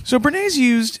 Yeah. So Bernays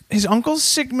used his uncle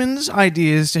Sigmund's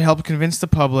ideas to help convince the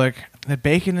public that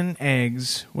bacon and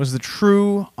eggs was the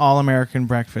true all-American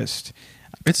breakfast.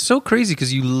 It's so crazy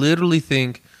because you literally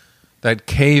think that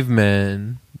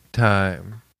caveman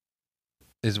time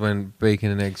is when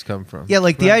bacon and eggs come from. Yeah,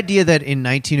 like the Right. idea that in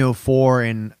 1904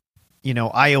 in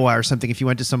Iowa or something, if you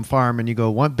went to some farm and you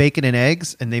go, "Want bacon and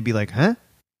eggs?" and they'd be like, "Huh?"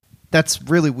 That's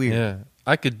really weird. Yeah.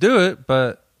 I could do it,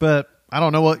 but But I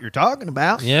don't know what you're talking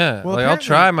about. yeah. Well, like, I'll apparently-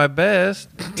 try my best.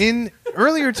 In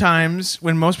earlier times,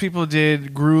 when most people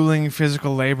did grueling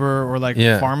physical labor or like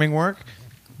Yeah. farming work,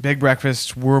 big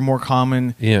breakfasts were more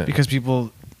common Yeah. because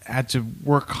people had to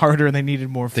work harder and they needed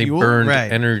more They fuel. burned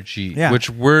Right. energy, Yeah.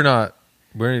 which we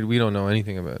don't know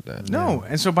anything about that. No,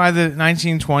 and so by the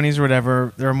 1920s or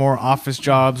whatever, there are more office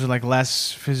jobs or like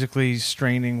less physically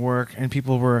straining work, and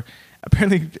people were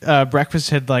apparently breakfast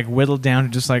had like whittled down to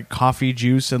just like coffee,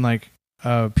 juice, and like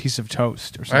a piece of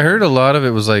toast or something. I heard a lot of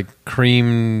it was like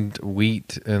creamed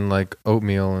wheat and like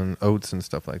oatmeal and oats and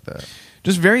stuff like that.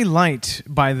 just very light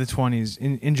by the 20s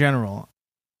in general,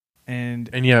 and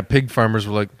And yeah, pig farmers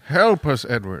were like, "Help us,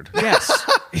 Edward." yes,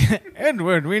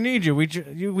 Edward, we need you.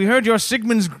 We heard you're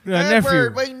Sigmund's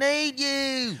nephew. we need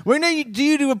you. We need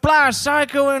you to apply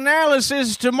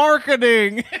psychoanalysis to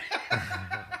marketing.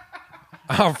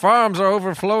 Our farms are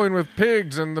overflowing with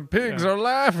pigs, and the pigs are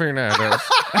laughing at us.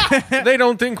 They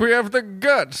don't think we have the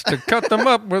guts to cut them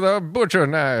up with our butcher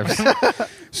knives.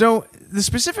 So the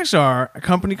specifics are a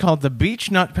company called the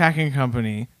Beech Nut Packing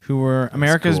Company, who were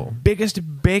America's cool. biggest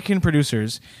bacon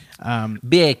producers.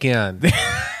 Bacon.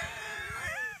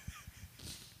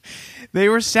 They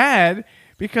were sad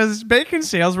because bacon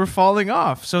sales were falling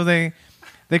off. So they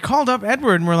they called up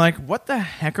Edward and were like, "What the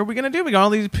heck are we going to do? We got all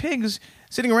these pigs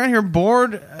sitting around here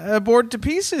bored to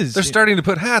pieces." They're starting to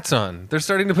put hats on. They're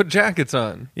starting to put jackets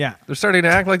on. Yeah. They're starting to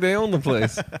act like they own the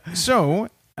place. So,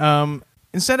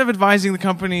 instead of advising the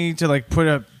company to like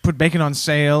put bacon on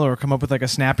sale or come up with like a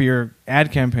snappier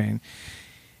ad campaign,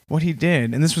 what he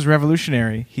did, and this was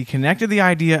revolutionary, he connected the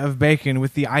idea of bacon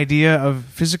with the idea of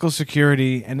physical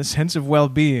security and a sense of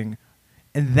well-being,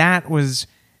 and that was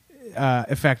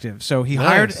effective. So he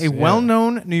hired a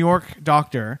well-known New York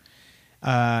doctor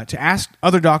to ask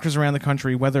other doctors around the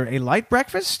country whether a light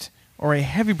breakfast or a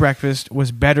heavy breakfast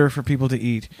was better for people to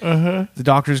eat. The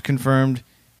doctors confirmed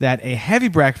that a heavy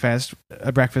breakfast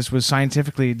was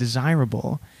scientifically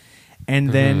desirable.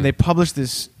 And then they published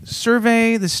this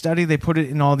survey, this study. They put it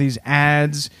in all these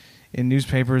ads in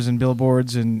newspapers and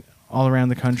billboards and all around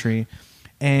the country.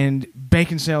 And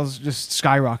bacon sales just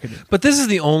skyrocketed. But this is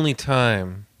the only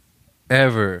time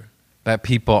ever that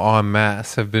people en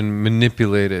masse have been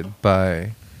manipulated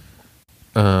by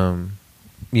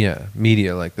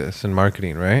media like this and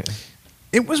marketing, right?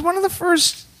 It was one of the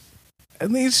first,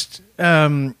 at least. It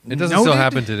doesn't still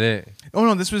happen today. Oh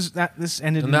no, this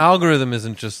ended. And the algorithm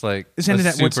isn't just like This ended a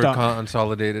at super Woodstock.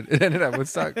 consolidated. It ended at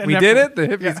Woodstock. We ended did up- it. The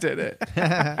hippies did it.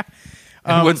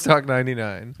 And Woodstock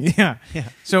 '99. Yeah.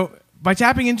 So by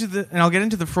tapping into and I'll get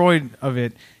into the Freud of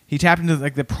it, he tapped into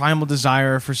like the primal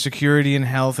desire for security and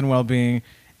health and well-being,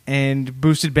 and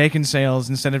boosted bacon sales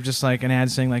instead of just like an ad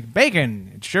saying like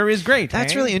bacon. It sure is great.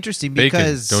 That's hey? really interesting Bacon.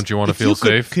 because Don't you wanna if feel you could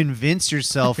safe? convince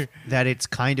yourself that it's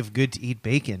kind of good to eat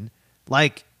bacon,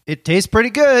 like it tastes pretty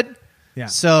good. Yeah.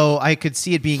 So I could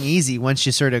see it being easy once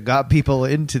you sort of got people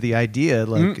into the idea,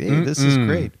 like, hey, this is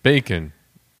great. Bacon.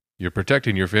 You're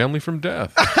protecting your family from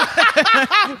death.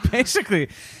 Basically.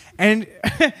 And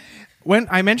when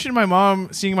I mentioned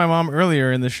seeing my mom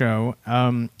earlier in the show,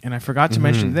 and I forgot to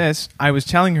mention this, I was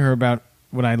telling her about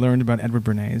what I learned about Edward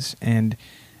Bernays, and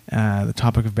the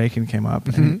topic of bacon came up,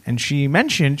 and she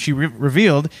mentioned,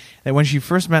 revealed that when she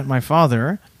first met my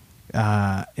father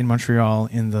in Montreal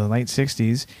in the late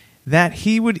 60s, that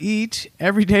he would eat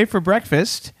every day for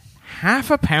breakfast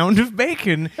half a pound of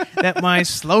bacon that my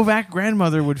Slovak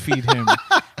grandmother would feed him.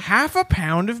 Half a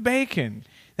pound of bacon.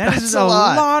 That's a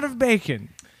lot of bacon.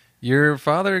 Your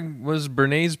father was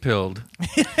Bernays pilled.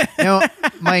 Now,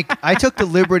 Mike, I took the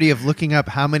liberty of looking up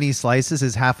how many slices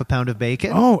is half a pound of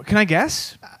bacon. Oh, can I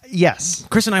guess? Yes.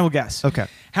 Chris and I will guess. Okay.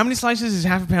 How many slices is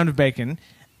half a pound of bacon?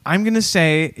 I'm going to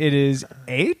say it is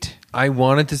 8. I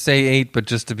wanted to say 8, but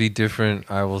just to be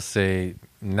different, I will say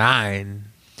 9.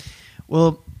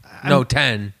 Well, No,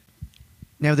 10.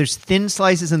 now there's thin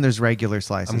slices and there's regular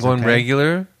slices. I'm going okay?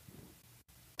 regular.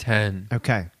 10.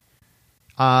 Okay.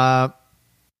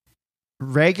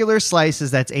 Regular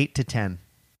slices, that's 8 to 10.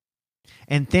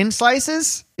 And thin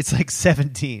slices, it's like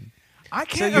 17. I So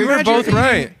can't you were imagine. both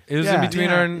right. It was in Yeah. between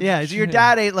Yeah. our... Yeah, so your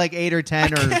dad ate like 8 or 10 I or...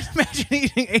 can't imagine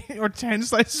eating 8 or 10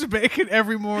 slices of bacon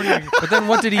every morning. But then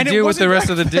what did he And it do with the wasn't rest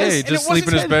of the day? breakfast, and Just it sleep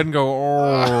in his wasn't- bed and go,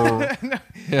 oh.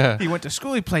 Yeah. He went to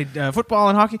school. He played football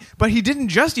and hockey, but he didn't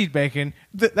just eat bacon.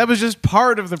 That was just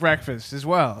part of the breakfast as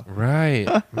well. Right.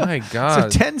 My So God.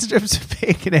 10 strips of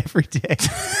bacon every day.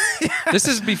 This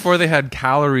is before they had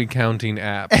calorie counting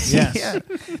apps. Yes. Yeah.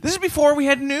 This is before we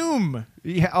had Noom.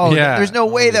 Yeah. Oh, Yeah. there's no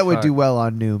way Holy that would fuck. do well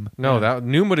on Noom. No, that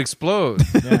Noom would explode.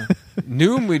 Yeah.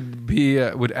 Noom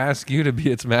would ask you to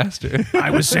be its master. I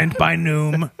was sent by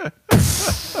Noom.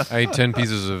 I ate 10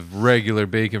 pieces of regular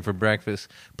bacon for breakfast.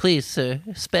 Please, sir,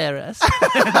 spare us.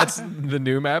 That's the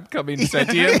Noom app coming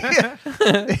sentient.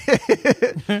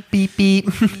 Beep, beep.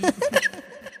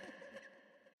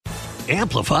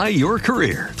 Amplify your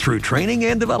career through training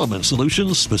and development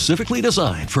solutions specifically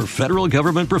designed for federal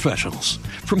government professionals.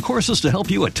 From courses to help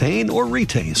you attain or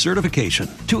retain certification,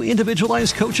 to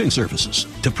individualized coaching services,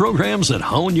 to programs that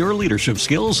hone your leadership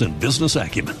skills and business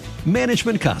acumen,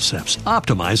 Management Concepts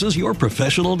optimizes your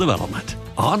professional development.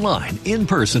 Online, in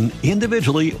person,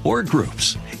 individually, or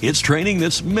groups, it's training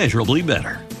that's measurably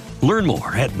better. Learn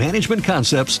more at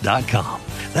managementconcepts.com.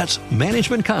 That's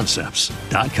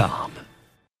managementconcepts.com.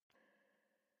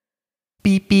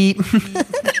 Beep, beep.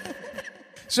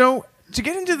 So to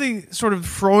get into the sort of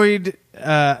Freud,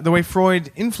 the way Freud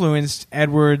influenced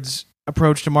Edward's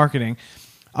approach to marketing,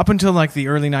 up until like the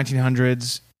early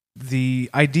 1900s, the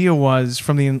idea was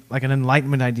from an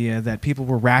Enlightenment idea that people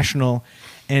were rational,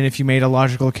 and if you made a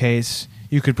logical case,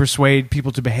 you could persuade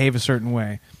people to behave a certain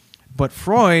way. But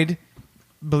Freud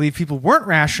believed people weren't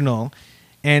rational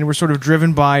and were sort of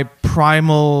driven by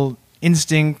primal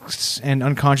instincts and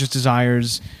unconscious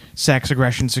desires, sex,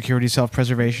 aggression, security,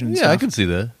 self-preservation, and stuff. see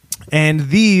that. And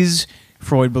these,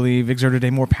 Freud believed, exerted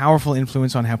a more powerful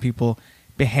influence on how people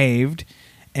behaved,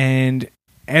 and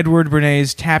Edward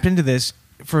Bernays tapped into this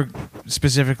for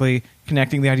specifically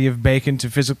connecting the idea of bacon to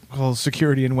physical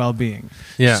security and well-being.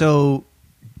 Yeah. So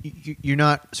you're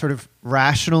not sort of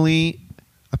rationally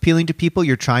appealing to people.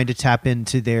 You're trying to tap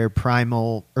into their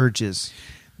primal urges.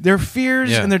 Their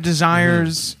fears Yeah. and their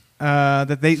desires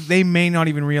that they may not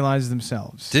even realize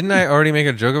themselves. Didn't I already make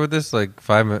a joke about this like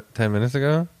 5-10 minutes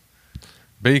ago?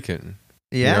 Bacon.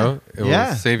 Yeah. You know? It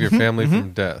will save your family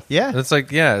from death. Yeah. It's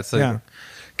like, it's like,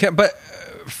 Yeah. but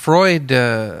Freud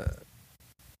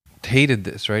hated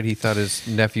this, right? He thought his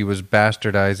nephew was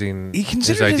bastardizing He his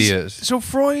considered ideas. So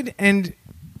Freud and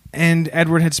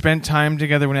Edward had spent time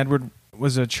together when Edward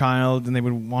was a child, and they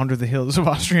would wander the hills of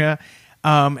Austria.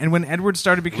 And when Edward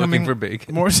started becoming Looking for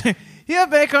bacon. more, here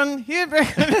bacon, here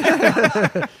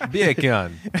bacon.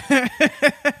 Bacon.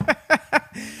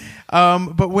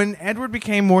 But when Edward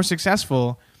became more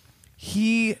successful,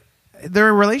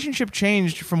 their relationship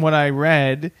changed from what I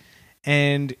read,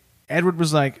 and Edward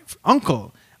was like,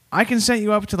 "Uncle, I can set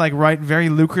you up to like write very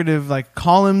lucrative like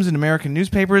columns in American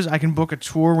newspapers. I can book a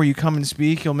tour where you come and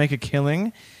speak. You'll make a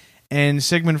killing." And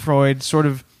Sigmund Freud sort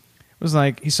of was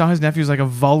like, he saw his nephew as like a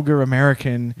vulgar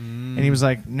American, and he was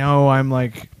like, "No, I'm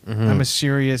like, I'm a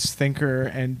serious thinker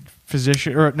and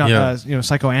physician, or not,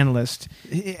 psychoanalyst."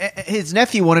 His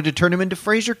nephew wanted to turn him into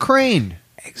Fraser Crane.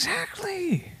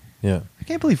 Exactly. Yeah. I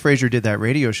can't believe Fraser did that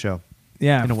radio show.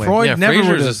 Yeah, In a way. Freud Yeah, never would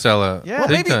Frasier's a have. sellout. Yeah.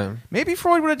 Big time. Maybe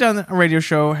Freud would have done a radio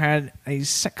show had a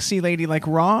sexy lady like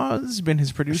Roz been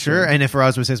his producer. Sure, and if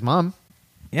Roz was his mom.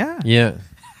 yeah. Yeah.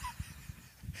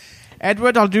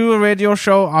 Edward, I'll do a radio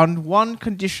show on one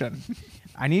condition.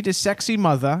 I need a sexy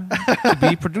mother to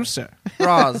be producer.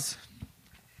 Roz.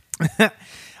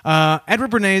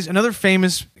 Edward Bernays, another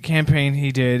famous campaign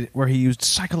he did where he used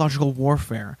psychological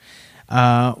warfare,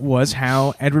 was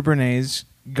how Edward Bernays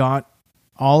got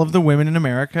all of the women in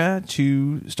America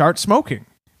to start smoking,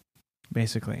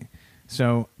 basically.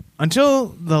 So until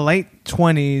the late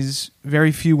 20s,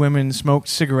 very few women smoked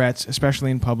cigarettes, especially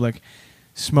in public.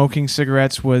 Smoking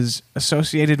cigarettes was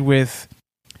associated with,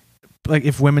 like,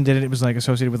 if women did it, it was like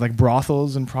associated with like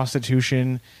brothels and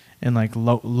prostitution and like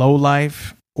low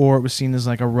life, or it was seen as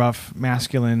like a rough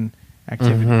masculine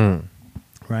activity,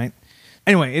 right?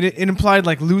 Anyway, it implied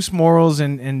like loose morals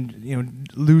and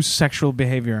loose sexual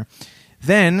behavior.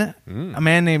 Then a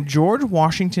man named George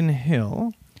Washington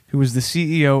Hill, who was the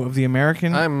CEO of the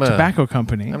American Tobacco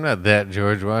Company. I'm not that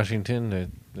George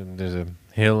Washington. There's a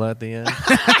hill at the end.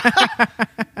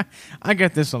 I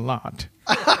get this a lot.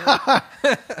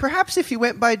 Perhaps if you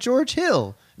went by George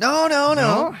Hill.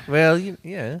 No. Well,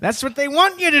 yeah. That's what they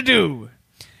want you to do.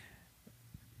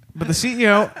 But the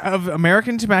CEO of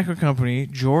American Tobacco Company,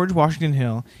 George Washington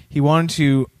Hill, he wanted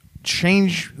to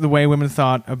change the way women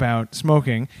thought about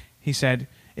smoking. He said,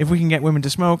 if we can get women to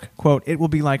smoke, quote, it will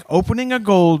be like opening a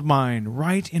gold mine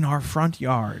right in our front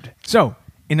yard. So,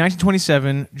 in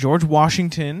 1927, George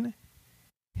Washington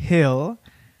Hill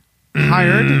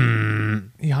hired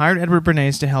Edward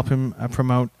Bernays to help him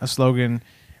promote a slogan,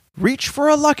 reach for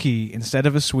a lucky instead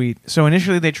of a sweet. So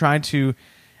initially they tried to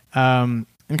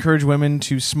encourage women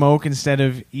to smoke instead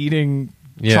of eating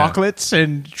chocolates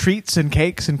and treats and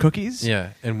cakes and cookies. Yeah,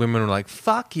 and women were like,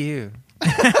 fuck you.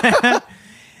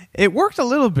 It worked a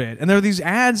little bit. And there are these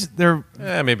ads,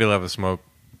 Maybe I'll have a smoke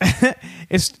it's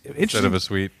instead interesting of a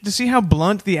sweet. to see how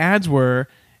blunt the ads were.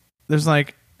 There's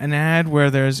like an ad where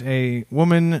there's a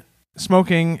woman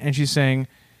smoking and she's saying,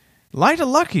 light a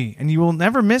lucky and you will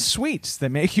never miss sweets that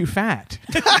make you fat.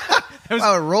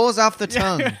 Wow, it rolls off the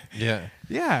tongue. Yeah.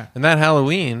 Yeah. And that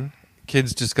Halloween,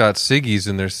 kids just got ciggies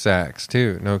in their sacks,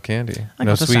 too. No candy. I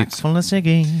No got a sack sweets. full of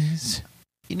ciggies.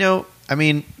 You know, I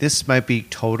mean, this might be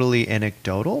totally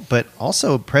anecdotal, but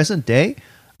also present day,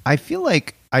 I feel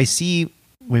like I see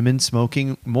women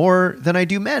smoking more than I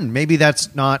do men. Maybe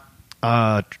that's not,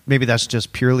 maybe that's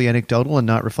just purely anecdotal and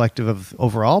not reflective of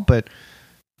overall, but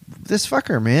this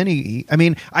fucker,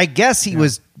 man, I guess he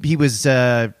was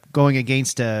going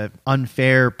against a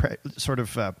unfair sort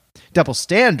of double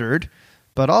standard,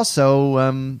 but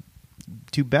also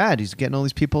too bad he's getting all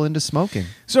these people into smoking.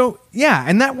 So, yeah,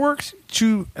 and that worked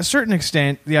to a certain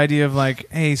extent, the idea of like,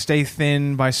 hey, stay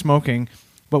thin by smoking.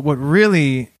 But what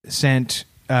really sent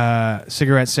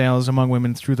cigarette sales among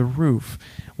women through the roof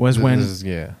was when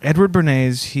Edward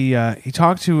Bernays, he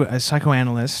talked to a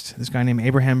psychoanalyst, this guy named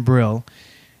Abraham Brill,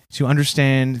 to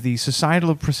understand the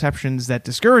societal perceptions that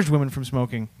discouraged women from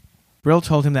smoking. Brill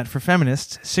told him that for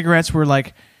feminists, cigarettes were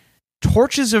like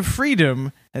torches of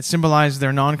freedom that symbolized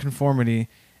their nonconformity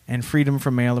and freedom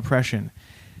from male oppression.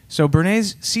 So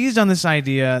Bernays seized on this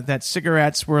idea that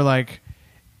cigarettes were like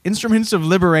instruments of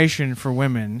liberation for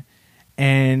women,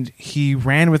 and he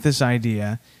ran with this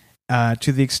idea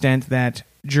to the extent that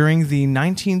during the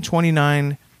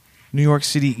 1929 New York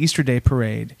City Easter Day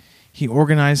Parade, he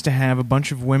organized to have a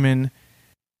bunch of women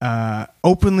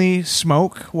openly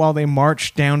smoke while they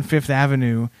marched down Fifth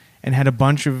Avenue, and had a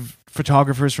bunch of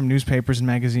photographers from newspapers and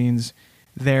magazines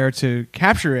there to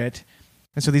capture it.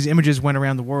 And so these images went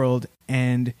around the world,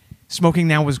 and smoking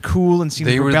now was cool and seemed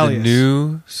They rebellious. were the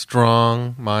new,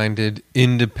 strong-minded,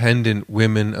 independent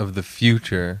women of the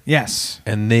future. Yes.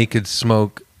 And they could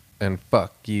smoke and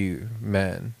fuck you,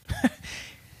 men.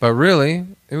 But really,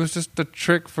 it was just a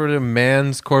trick for the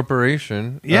man's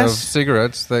corporation Yes. of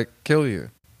cigarettes that kill you.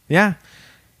 Yeah.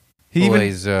 He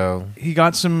Boyzo. he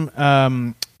got some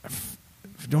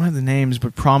don't have the names,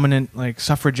 but prominent like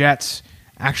suffragettes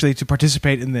actually to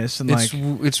participate in this, and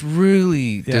It's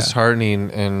really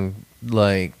disheartening and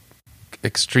like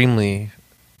extremely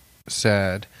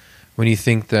sad when you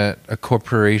think that a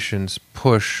corporation's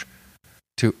push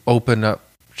to open up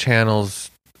channels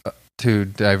to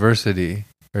diversity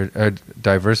or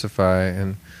diversify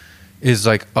and is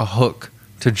like a hook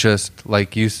to just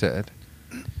like you said,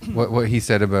 what he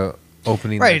said about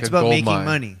opening Right, like it's a about gold making mine.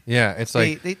 money. Yeah, it's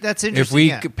like That's if interesting. we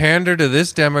yeah. pander to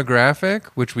this demographic,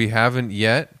 which we haven't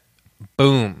yet,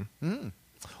 boom.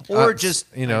 Or just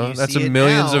that's see a it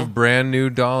millions now. of brand new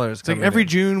dollars. it's like coming every in.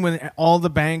 June when all the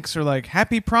banks are like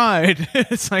Happy Pride.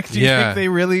 It's like, do you Yeah. think they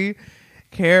really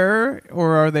care,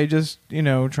 or are they just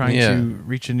trying Yeah. to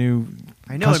reach a new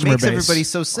I know it customer makes base? everybody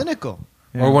so cynical.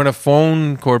 Yeah. Or when a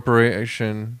phone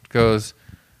corporation goes,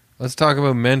 let's talk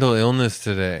about mental illness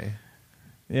today.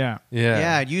 yeah. Yeah.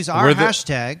 Yeah, use our We're the-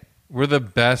 hashtag. We're the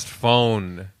best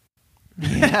phone.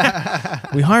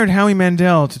 We hired Howie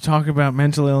Mandel to talk about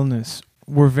mental illness.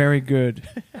 We're very good.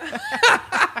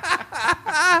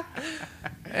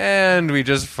 And we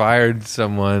just fired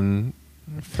someone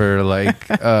for like,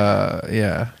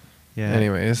 Yeah.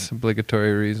 Anyways,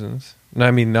 obligatory reasons. No,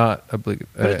 I mean, not obligatory.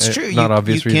 But it's true. Not you,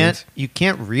 obvious you reasons. You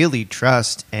can't really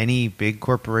trust any big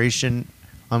corporation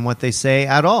on what they say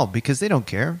at all because they don't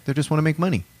care. They just want to make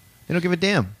money. They don't give a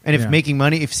damn. And if Yeah. making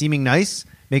money, if seeming nice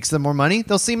makes them more money,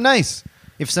 they'll seem nice.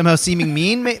 If somehow seeming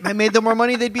mean made them more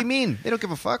money, they'd be mean. They don't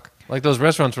give a fuck. Like those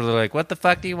restaurants where they're like, what the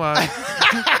fuck do you want?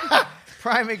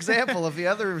 Prime example of the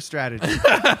other strategy.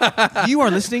 You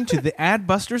are listening to the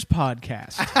Adbusters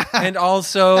podcast. And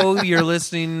also, you're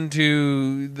listening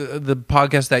to the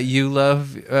podcast that you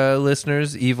love,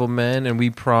 listeners, Evil Men, and we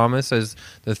promise, as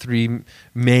the three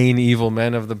main evil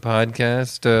men of the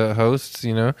podcast hosts,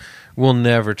 we'll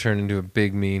never turn into a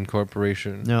big mean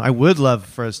corporation. No, I would love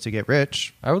for us to get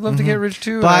rich. I would love to get rich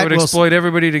too. And But I would we'll exploit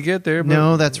everybody to get there. But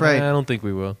No, that's right. I don't think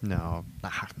we will. No,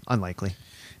 unlikely.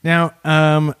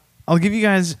 Now, I'll give you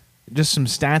guys just some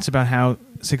stats about how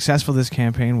successful this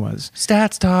campaign was.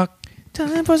 Stats talk.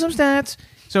 Time for some stats.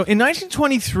 So in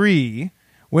 1923,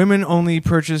 women only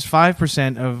purchased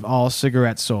 5% of all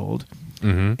cigarettes sold.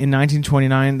 Mm-hmm. In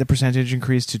 1929, the percentage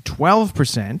increased to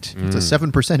 12%. It's a 7%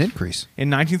 increase. In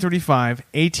 1935,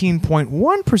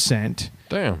 18.1%.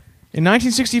 Damn. In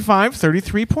 1965,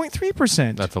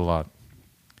 33.3%. That's a lot.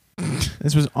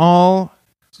 This was all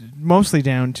mostly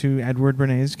down to Edward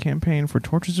Bernays' campaign for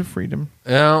Torches of Freedom.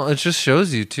 Well, it just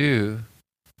shows you, too,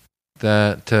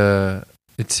 that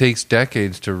it takes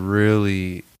decades to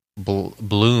really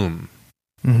bloom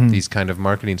Mm-hmm. these kind of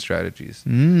marketing strategies.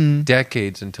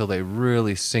 Decades until they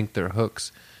really sink their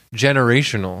hooks,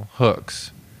 generational hooks,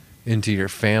 into your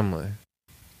family.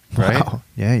 Right? Wow.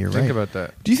 Yeah, you're Think right. about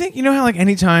that. Do you think, how like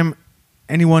anytime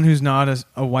anyone who's not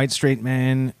a white straight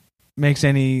man makes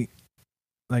any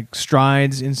like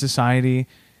strides in society,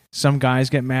 some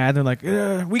guys get mad. They're like,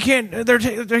 we can't, they're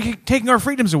taking our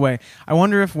freedoms away. I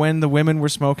wonder if when the women were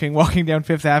smoking, walking down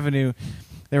Fifth Avenue,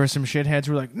 there were some shitheads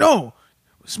who were like, no,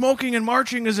 smoking and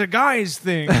marching is a guy's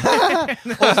thing. Well,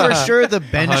 for sure, the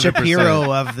Ben 100%.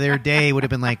 Shapiro of their day would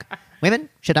have been like, women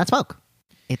should not smoke.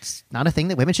 It's not a thing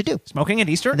that women should do. Smoking at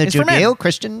Easter In the is for men.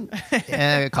 Judeo-Christian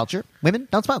culture, women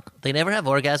don't smoke. They never have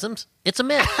orgasms. It's a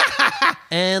myth.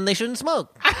 And they shouldn't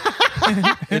smoke.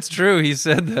 It's true. He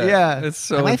said that. Yeah. It's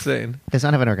so My wife insane. does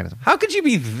not have an organism. How could you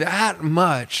be that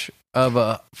much of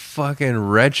a fucking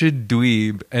wretched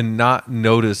dweeb and not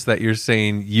notice that you're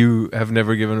saying you have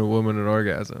never given a woman an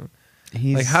orgasm?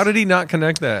 Like, how did he not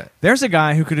connect that? There's a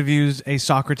guy who could have used a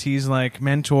Socrates-like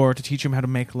mentor to teach him how to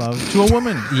make love to a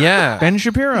woman. Yeah. Ben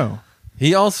Shapiro.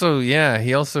 He also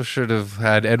should have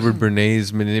had Edward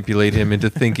Bernays manipulate him into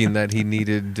thinking that he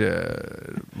needed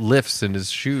lifts in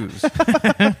his shoes.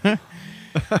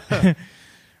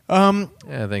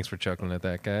 Yeah, thanks for chuckling at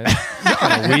that, guy.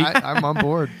 I'm on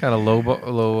board. Kind of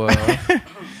low.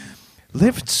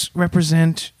 Lifts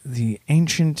represent the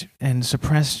ancient and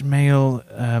suppressed male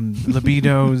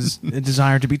libido's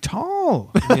desire to be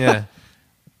tall. Yeah.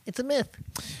 It's a myth.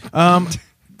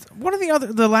 One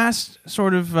of the last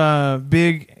sort of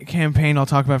big campaign I'll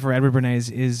talk about for Edward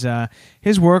Bernays is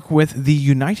his work with the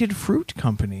United Fruit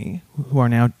Company, who are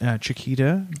now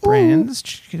Chiquita brands,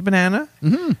 Chiquita banana,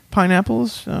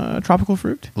 pineapples, tropical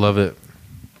fruit. Love it.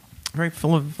 Very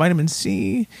full of vitamin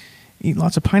C. Eat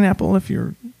lots of pineapple if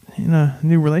you're in a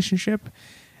new relationship.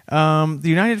 The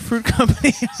United Fruit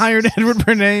Company hired Edward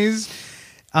Bernays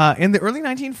in the early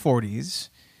 1940s.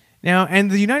 Now, and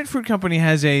the United Fruit Company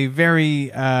has a very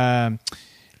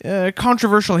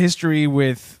controversial history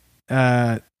with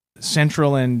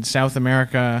Central and South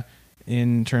America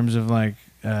in terms of like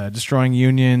destroying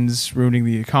unions, ruining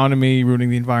the economy, ruining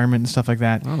the environment, and stuff like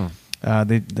that.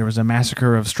 There was a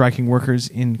massacre of striking workers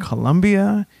in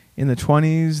Colombia in the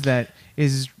 1920s that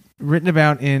is written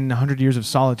about in 100 Years of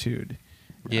Solitude.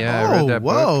 Yeah, I read that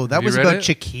whoa, book. that Have you was read about it?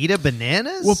 Chiquita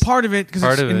bananas? Well, part of it, because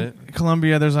Part it's of in it.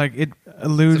 Colombia, there's like, it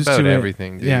alludes It's about to it.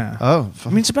 everything, dude. Yeah. Oh, I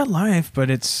mean, it's about life, but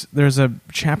there's a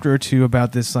chapter or two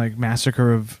about this like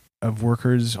massacre of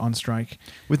workers on strike.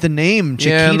 with the name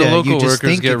Chiquita, Yeah, and the you local just workers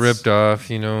think get it's- ripped off,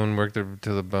 and work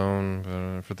to the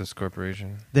bone for this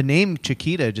corporation. The name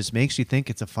Chiquita just makes you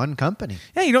think it's a fun company.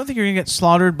 Yeah, you don't think you're gonna get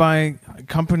slaughtered by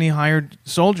company hired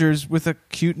soldiers with a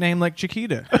cute name like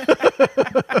Chiquita.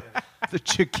 The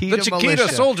Chiquita The Chiquita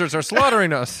militia. soldiers are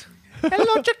slaughtering us.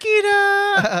 Hello,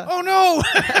 Chiquita. Oh no.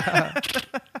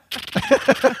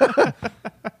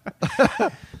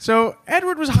 So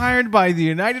Edward was hired by the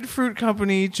United Fruit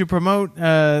Company to promote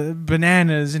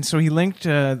bananas, and so he linked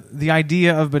the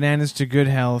idea of bananas to good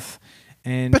health.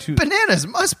 And But to bananas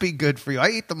must be good for you. I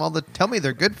eat them all the. Tell me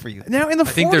they're good for you. now in the 40s,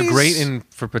 I think they're great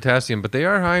for potassium, but they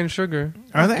are high in sugar.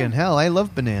 Are Fucking they? hell, I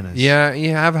love bananas. Yeah,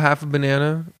 you have half a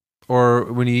banana, or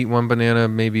when you eat one banana,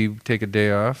 maybe take a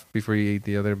day off before you eat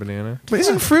the other banana. But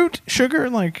isn't fruit sugar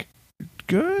like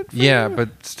good? For Yeah, you?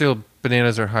 but still,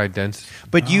 bananas are high density.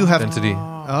 But you have Density.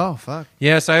 Oh fuck!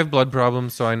 Yes, I have blood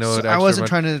problems, so I know So it. I extra wasn't much.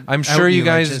 trying to I'm out sure you you, I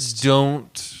guys just-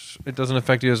 don't. It doesn't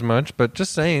affect you as much, but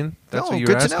just saying. That's no, what you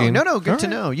good were to asking. know. No, good All to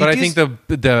right. know. You But I just- think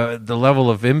the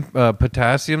level of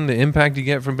potassium, the impact you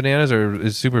get from bananas,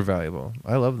 is super valuable.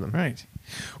 I love them. Right.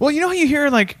 Well, you know how you hear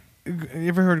like, you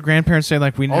ever heard grandparents say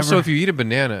like we never. Also, if you eat a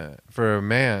banana for a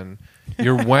man,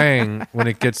 your wang when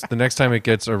it gets the next time it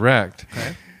gets erect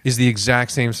is the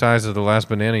exact same size as the last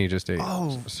banana you just ate.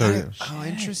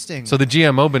 interesting. So the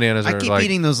GMO bananas I are keep like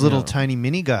eating those little you know. tiny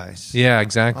mini guys. Yeah,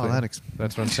 exactly. Oh, That's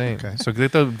what I'm saying. Okay. So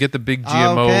get the big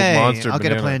GMO okay, monster I'll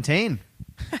banana. get a plantain.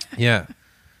 Yeah.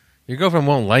 Your girlfriend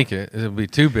won't like it. It'll be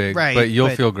too big, Right, but you'll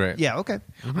feel great. Yeah, okay.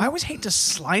 I always hate to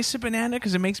slice a banana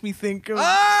because it makes me think of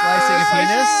Slicing a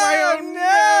penis.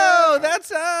 Oh no, that's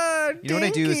You know what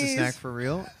I do as a dinkies. snack for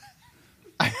real?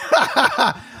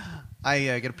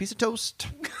 I get a piece of toast,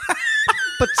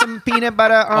 put some peanut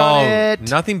butter on it.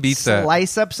 Nothing beats that.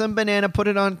 Slice up some banana, put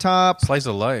it on top. Slice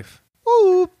of life.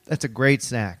 Woo! That's a great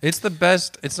snack. It's the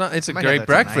best. It's not. It's a Might have great that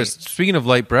breakfast. Speaking of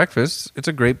light breakfast, it's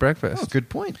a great breakfast. Oh, good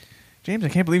point. James, I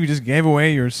can't believe you just gave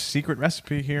away your secret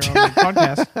recipe here on the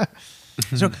podcast.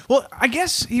 So, well, I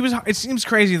guess he was. It seems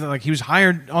crazy that like he was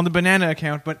hired on the banana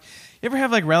account, but you ever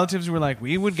have like relatives who were like,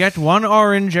 we would get one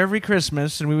orange every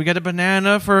Christmas, and we would get a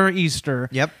banana for Easter.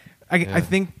 Yep. I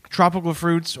think tropical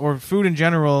fruits or food in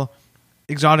general,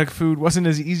 exotic food wasn't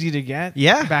as easy to get.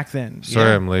 Yeah. back then. Sorry,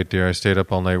 Yeah. I'm late, dear. I stayed up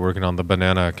all night working on the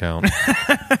banana account.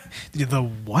 The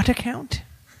what account?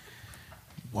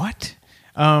 What?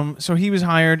 So he was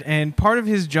hired, and part of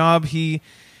his job, he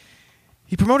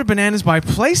promoted bananas by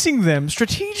placing them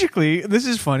strategically, this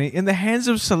is funny, in the hands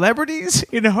of celebrities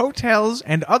in hotels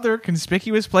and other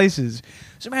conspicuous places.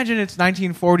 So imagine it's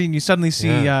 1940 and you suddenly see,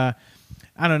 Yeah.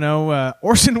 I don't know,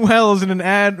 Orson Welles in an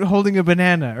ad holding a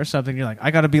banana or something. You're like,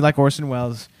 I got to be like Orson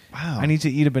Welles. Wow. I need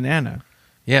to eat a banana.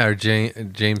 Yeah, or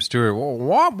James Stewart.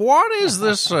 Well, what is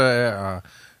this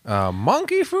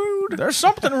monkey food? There's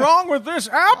something wrong with this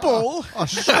apple. Oh,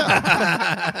 shit.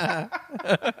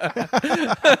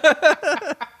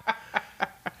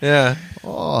 Yeah.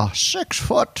 Oh, 6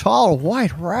 foot tall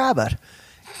white rabbit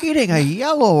eating a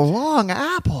yellow long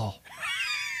apple.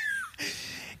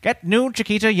 Get new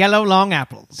Chiquita yellow long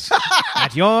apples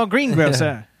at your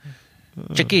greengrocer.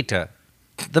 Chiquita,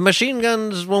 the machine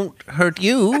guns won't hurt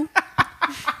you.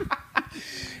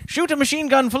 Shoot a machine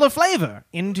gun full of flavor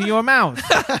into your mouth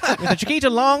with a Chiquita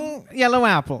long yellow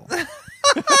apple.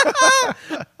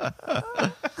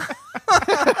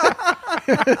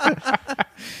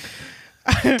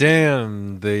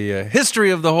 Damn, the history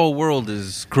of the whole world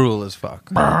is cruel as fuck.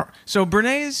 So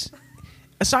Bernays,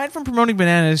 aside from promoting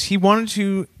bananas, he wanted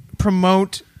to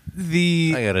promote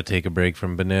I gotta take a break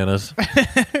from bananas.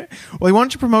 well, he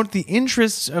wanted to promote the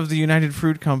interests of the United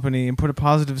Fruit Company and put a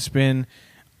positive spin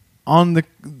on the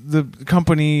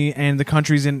company and the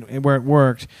countries in where it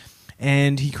worked.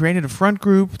 And he created a front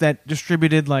group that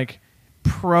distributed like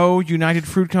pro United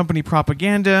Fruit Company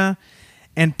propaganda.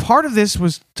 And part of this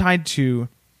was tied to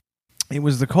it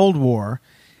was the Cold War,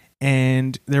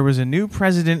 and there was a new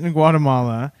president in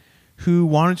Guatemala who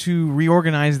wanted to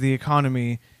reorganize the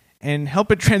economy and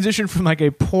help it transition from like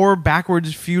a poor,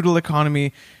 backwards, feudal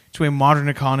economy to a modern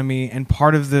economy. And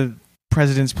part of the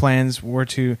president's plans were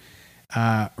to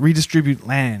redistribute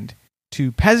land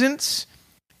to peasants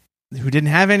who didn't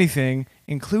have anything,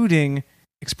 including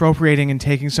expropriating and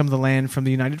taking some of the land from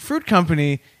the United Fruit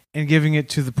Company and giving it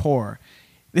to the poor.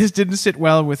 This didn't sit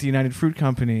well with the United Fruit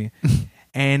Company.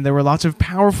 And there were lots of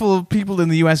powerful people in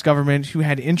the U.S. government who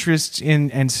had interests in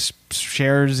and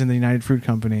shares in the United Fruit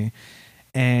Company.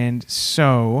 And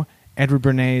so Edward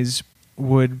Bernays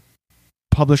would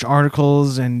publish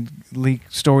articles and leak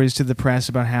stories to the press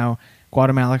about how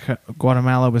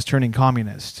Guatemala was turning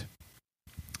communist.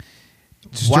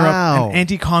 To stir up an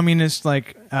anti-communist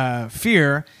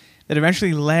fear that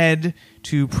eventually led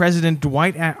to President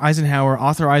Dwight Eisenhower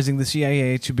authorizing the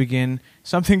CIA to begin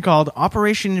something called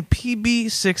Operation PB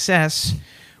Success,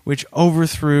 which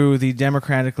overthrew the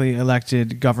democratically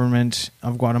elected government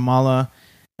of Guatemala,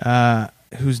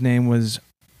 whose name was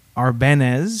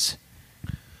Arbenez.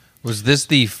 Was this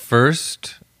the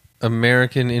first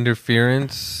American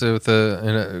interference with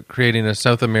creating a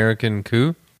South American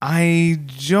coup? I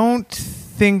don't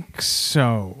think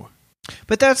so.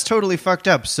 But that's totally fucked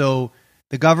up. So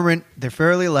the government, they're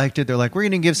fairly elected. They're like, we're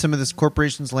going to give some of this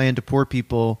corporation's land to poor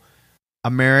people.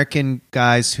 American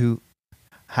guys who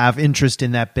have interest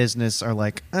in that business are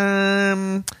like,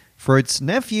 Freud's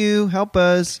nephew, help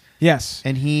us. Yes.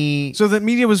 And So the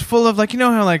media was full of like, you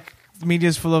know how like the media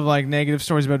is full of like negative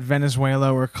stories about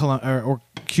Venezuela or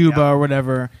Cuba or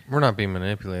whatever. We're not being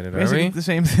manipulated, are Basically we? the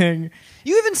same thing.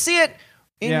 You even see it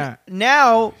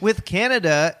now with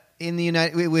Canada in the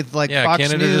United with like Fox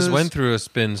Canada News. just went through a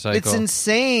spin cycle. It's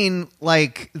insane.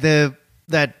 Like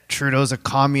that Trudeau's a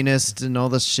communist and all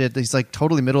this shit. He's like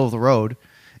totally middle of the road.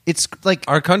 It's like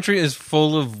our country is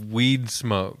full of weed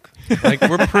smoke. Like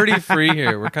we're pretty free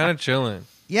here. We're kind of chilling.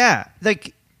 Yeah,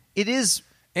 like it is.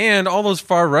 And all those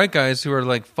far right guys who are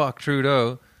like fuck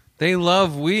Trudeau, they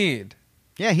love weed.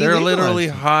 Yeah, they're literally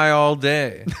high all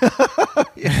day.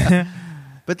 Yeah.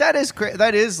 But that is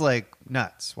that is like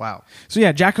nuts. Wow. So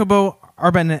yeah, Jacobo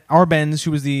Arbenz,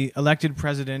 who was the elected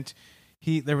president,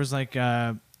 there was like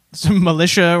some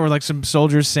militia or like some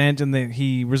soldiers sent, and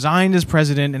he resigned as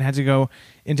president and had to go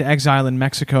into exile in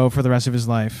Mexico for the rest of his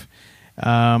life.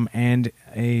 And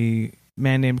a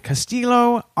man named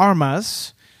Castillo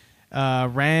Armas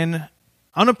ran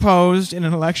unopposed in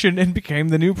an election and became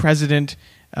the new president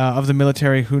of the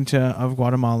military junta of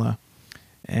Guatemala.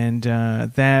 And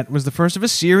that was the first of a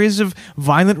series of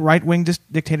violent right-wing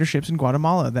dictatorships in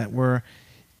Guatemala that were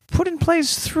put in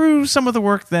place through some of the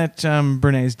work that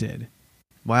Bernays did.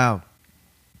 Wow.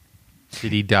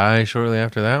 Did he die shortly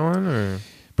after that one, or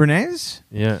Bernays?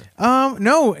 Yeah.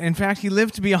 No. In fact, he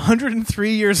lived to be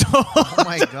 103 years old. Oh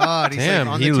my God. He's Damn,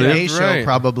 like on he the Today lived Show, right.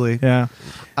 probably. Yeah.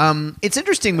 It's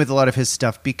interesting with a lot of his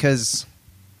stuff because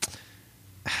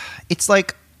it's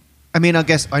like, I mean,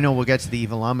 I know we'll get to the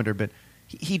evilometer, but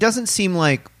he doesn't seem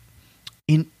like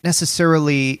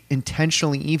necessarily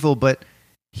intentionally evil, but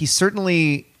he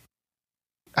certainly,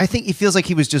 I think he feels like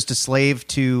he was just a slave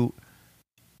to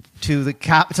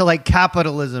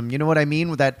capitalism. You know what I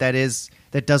mean? That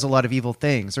does a lot of evil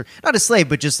things, or not a slave,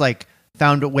 but just like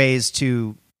found ways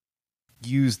to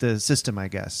use the system, I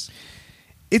guess.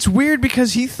 It's weird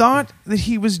because he thought that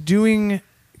he was doing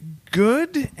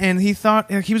good, and he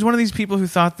thought he was one of these people who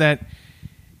thought that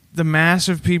the mass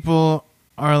of people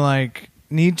are like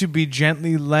need to be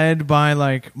gently led by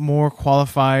like more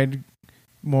qualified,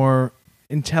 more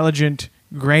intelligent,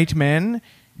 great men.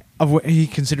 Of what he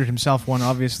considered himself one,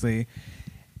 obviously.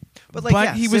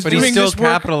 But he was doing still this work,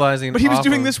 capitalizing. But he was off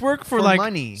doing of- this work for for like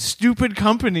money. stupid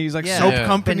companies, like Yeah. soap Yeah.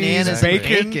 companies, Bananas and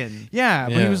bacon. bacon. Yeah,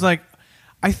 but Yeah. he was like,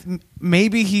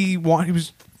 maybe he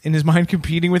was in his mind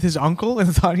competing with his uncle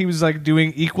and thought he was like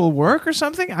doing equal work or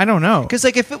something. I don't know. Because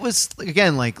like if it was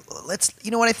again like let's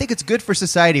I think it's good for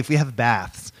society if we have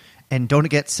baths and don't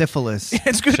get syphilis.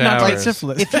 It's good not to get Showers.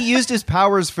 syphilis. If he used his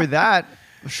powers for that,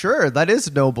 sure, that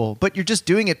is noble. But you're just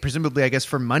doing it presumably, I guess,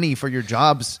 for money for your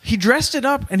jobs. He dressed it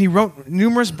up and he wrote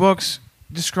numerous books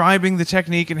describing the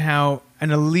technique and how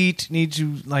an elite need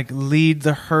to like lead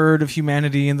the herd of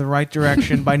humanity in the right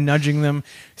direction by nudging them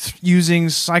using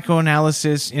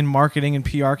psychoanalysis in marketing and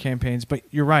PR campaigns. But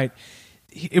you're right.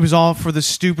 It was all for the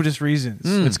stupidest reasons.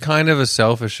 It's kind of a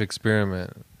selfish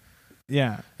experiment.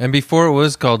 Yeah. And before it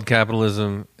was called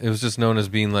capitalism, it was just known as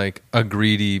being like a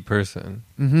greedy person.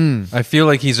 Mm-hmm. I feel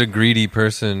like he's a greedy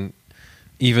person,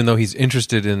 even though he's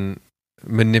interested in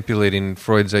manipulating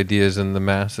Freud's ideas and the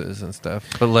masses and stuff.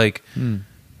 But like,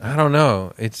 I don't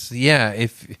know. It's,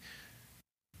 if,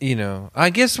 I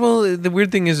guess, well, the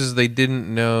weird thing is they didn't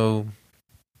know.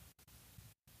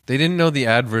 They didn't know the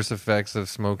adverse effects of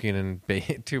smoking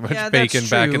and too much bacon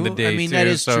back in the day. I mean, too. that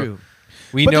is So true.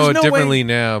 We But know there's it no differently way-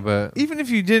 now, but Even if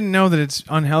you didn't know that it's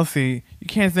unhealthy, you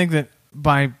can't think that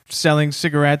by selling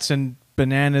cigarettes and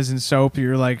bananas and soap,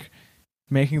 you're like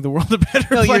making the world a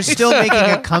better No, place. you're still making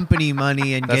a company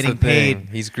money and that's getting the thing. paid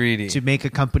He's greedy. to make a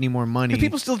company more money.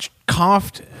 People still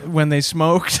coughed when they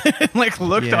smoked and like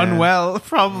looked Yeah. unwell,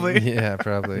 probably. Yeah,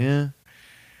 probably. Yeah.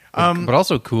 But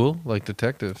also cool, like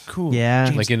detectives. Cool. Yeah.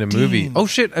 James Like in a movie. Dean. Oh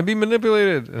shit, I'd be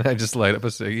manipulated. And I just light up a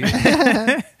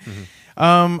ciggy.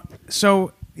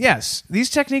 So, yes, these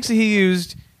techniques that he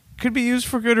used could be used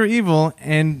for good or evil,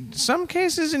 and some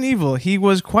cases in evil. He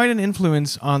was quite an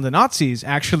influence on the Nazis,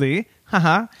 actually.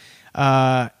 Haha.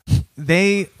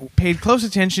 They paid close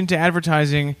attention to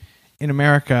advertising in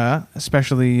America,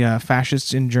 especially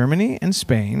fascists in Germany and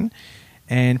Spain,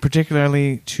 and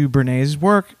particularly to Bernays'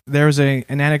 work. There's an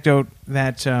anecdote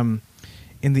that in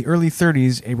the early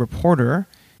 30s, a reporter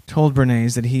told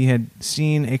Bernays that he had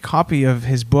seen a copy of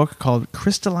his book called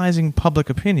Crystallizing Public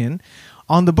Opinion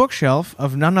on the bookshelf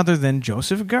of none other than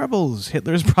Joseph Goebbels,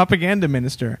 Hitler's propaganda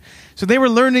minister. So they were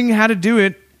learning how to do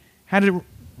it, how to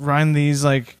run these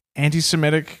like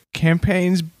anti-Semitic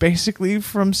campaigns, basically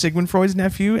from Sigmund Freud's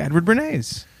nephew, Edward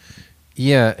Bernays.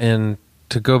 Yeah, and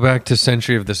to go back to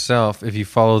Century of the Self, if you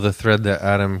follow the thread that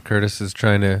Adam Curtis is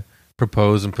trying to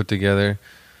propose and put together,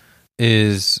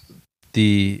 is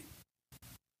the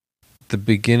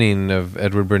beginning of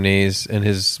Edward Bernays and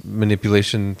his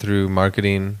manipulation through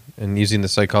marketing and using the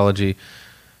psychology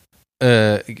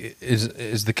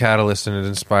is the catalyst, and it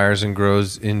inspires and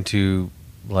grows into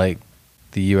like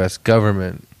the U.S.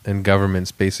 government, and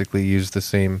governments basically use the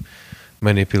same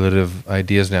manipulative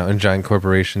ideas now, and giant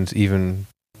corporations even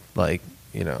like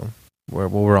where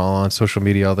we're all on social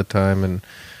media all the time and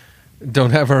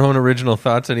don't have our own original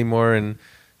thoughts anymore and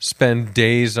spend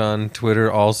days on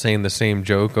Twitter all saying the same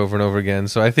joke over and over again.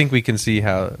 So I think we can see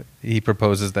how he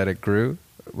proposes that it grew,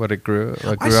 what it grew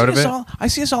out of it. I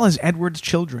see us all as Edward's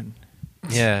children.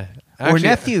 Yeah. or Actually,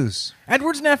 nephews.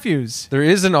 Edward's nephews. There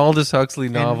is an Aldous Huxley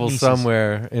novel nieces.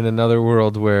 somewhere in another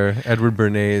world where Edward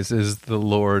Bernays is the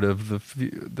lord of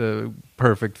the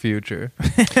perfect future.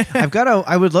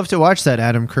 I would love to watch that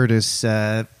Adam Curtis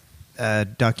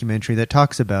documentary that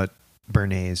talks about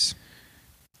Bernays.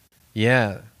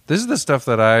 Yeah. This is the stuff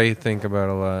that I think about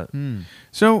a lot.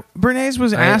 So Bernays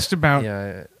was asked about...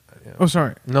 Yeah. Oh,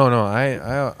 sorry. No.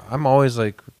 I'm always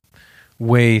like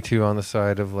way too on the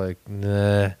side of like,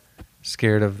 nah,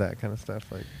 scared of that kind of stuff.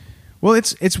 Like, Well,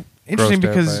 it's interesting Grossed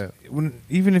out because by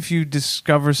even if you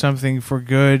discover something for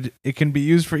good, it can be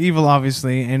used for evil,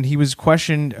 obviously. And he was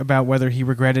questioned about whether he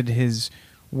regretted his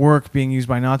work being used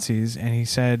by Nazis, and he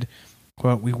said,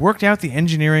 quote, "We worked out the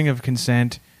engineering of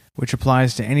consent, which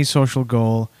applies to any social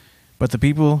goal, but the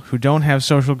people who don't have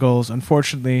social goals,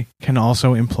 unfortunately, can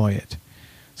also employ it."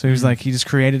 So he was like, he just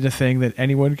created a thing that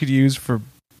anyone could use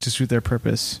to suit their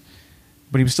purpose,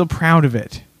 but he was still proud of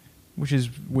it, which is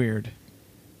weird.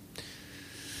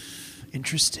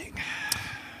 Interesting.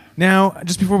 Now,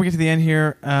 just before we get to the end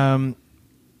here,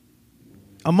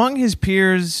 among his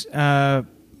peers,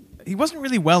 he wasn't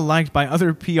really well liked by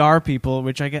other PR people,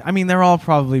 which I mean, they're all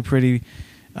probably pretty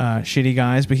shitty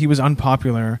guys, but he was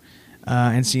unpopular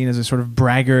and seen as a sort of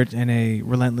braggart and a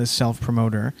relentless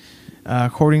self-promoter.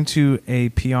 According to a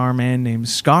PR man named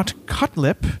Scott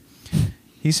Cutlip,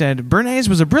 he said, "Bernays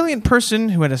was a brilliant person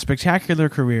who had a spectacular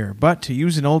career, but to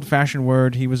use an old-fashioned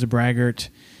word, he was a braggart."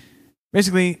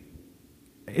 Basically,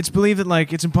 it's believed that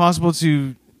like it's impossible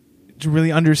to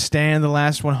really understand the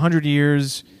last 100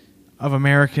 years of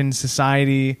American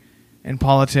society and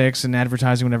politics and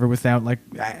advertising, whatever, without like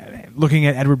looking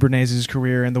at Edward Bernays'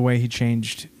 career and the way he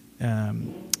changed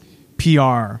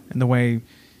PR and the way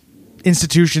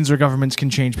institutions or governments can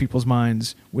change people's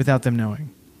minds without them knowing.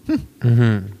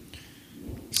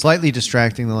 Slightly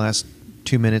distracting the last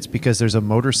 2 minutes because there's a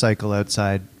motorcycle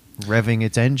outside revving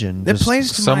its engine. That Just-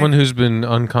 plays to someone my, who's been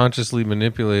unconsciously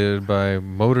manipulated by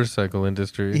motorcycle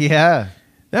industry. Yeah.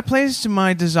 That plays to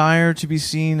my desire to be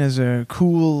seen as a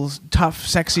cool, tough,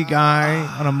 sexy guy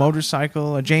on a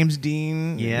motorcycle, a James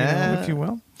Dean, Yeah. if you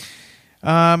will.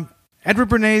 Edward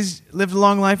Bernays lived a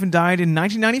long life and died in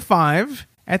 1995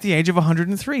 at the age of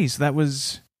 103. So that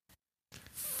was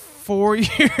 4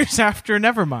 years after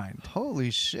Nevermind.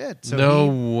 Holy shit! So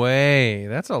No way.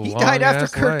 That's a he long died after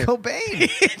ass Kurt life. Cobain.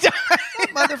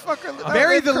 Motherfucker,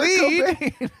 Bury the Kurt lead.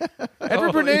 Cobain.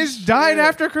 Edward Holy Bernays died shit.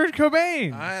 after Kurt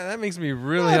Cobain. That makes me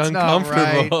really That's not uncomfortable.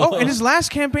 right. Oh, and his last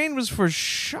campaign was for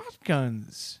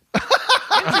shotguns.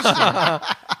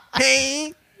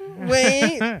 Hey,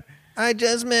 wait. I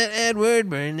just met Edward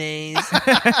Bernays.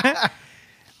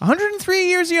 103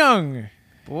 years young.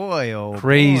 Boy, oh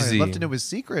Crazy. boy. Left to know his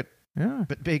secret. Yeah.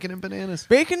 But bacon and bananas.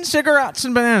 Bacon, cigarettes,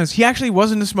 and bananas. He actually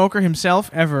wasn't a smoker himself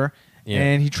ever, Yeah.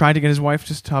 and he tried to get his wife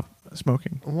to stop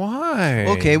smoking. Why?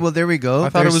 Okay, well there we go. I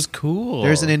thought it There's- was cool.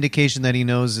 There's an indication that he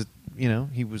knows that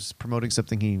he was promoting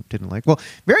something he didn't like. Well,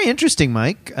 very interesting,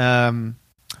 Mike.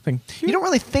 Thank You don't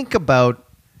really think about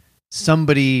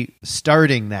somebody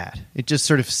starting that. It just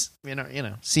sort of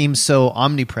seems so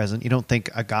omnipresent. You don't think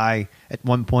a guy at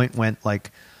one point went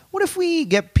like, "What if we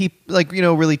get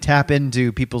people really tap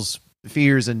into people's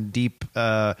fears and deep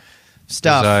stuff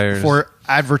Desires. for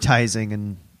advertising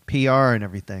and PR and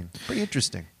everything?" Pretty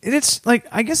interesting. And it's like,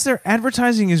 I guess their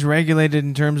advertising is regulated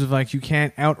in terms of like you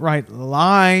can't outright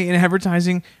lie in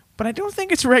advertising, but I don't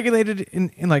think it's regulated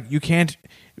in like you can't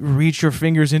reach your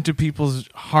fingers into people's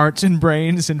hearts and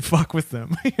brains and fuck with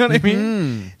them. You know what I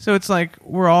mean? So it's like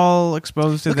we're all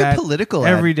exposed to Look that at political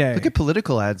every day. Look at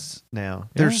political ads now.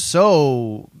 Yeah. They're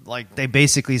so like they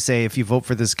basically say if you vote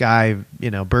for this guy,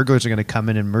 burglars are going to come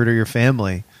in and murder your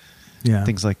family. yeah.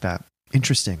 Things like that.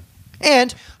 Interesting.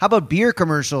 And how about beer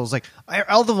commercials? Like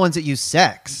all the ones that use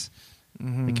sex.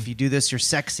 Like if you do this, you're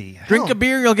sexy. Drink Hell, a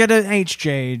beer, you'll get an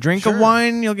HJ. Drink Sure. a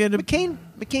wine, you'll get a.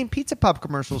 McCain Pizza Pop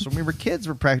commercials when we were kids.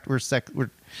 We're trying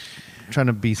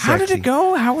to be sexy. How did it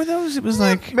go? How were those? It was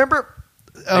like. Remember?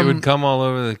 it would come all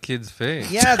over the kid's face.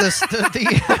 Yeah, the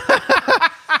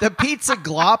pizza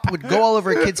glop would go all over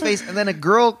a kid's face, and then a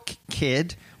girl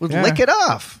kid would Yeah. lick it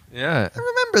off. Yeah. I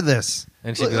remember this.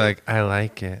 And she'd be like, I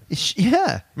like it.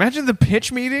 Yeah. Imagine the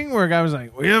pitch meeting where a guy was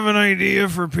like, "We have an idea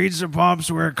for pizza pops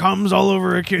where it comes all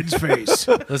over a kid's face."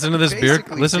 Listen to this beer.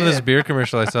 Basically Listen to this did. beer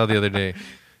commercial I saw the other day.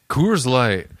 Coors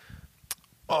Light.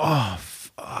 Oh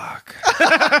fuck!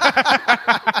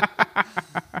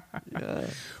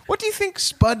 What do you think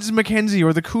Spuds McKenzie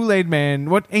or the Kool-Aid Man?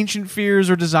 What ancient fears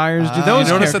or desires do You those?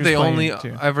 notice that characters they play only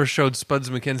into? ever showed Spuds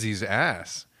McKenzie's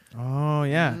ass. Oh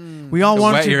yeah, we all To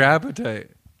wanted whet to. your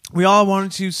appetite. We all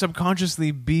wanted to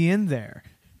subconsciously be in there.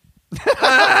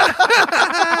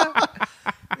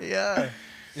 Yeah.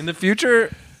 In the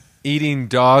future, eating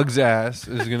dog's ass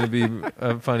is going to be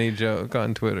a funny joke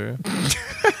on Twitter.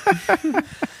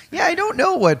 Yeah, I don't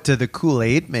know what the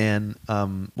Kool-Aid Man,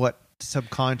 what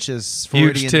subconscious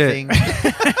Huge Freudian tit. thing.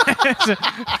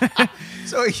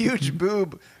 So a huge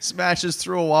boob smashes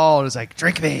through a wall and is like,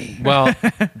 "Drink me." Well,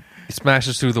 he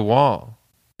smashes through the wall.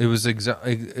 It was it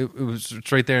was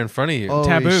it's right there in front of you. Holy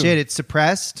Taboo. shit, it's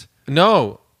suppressed.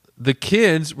 No, the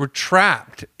kids were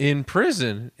trapped in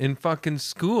prison in fucking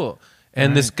school.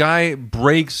 And this guy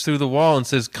breaks through the wall and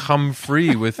says, "Come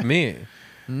free with me."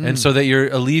 And so that you're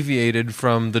alleviated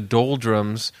from the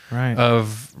doldrums Right.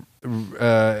 of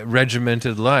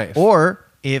regimented life. Or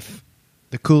if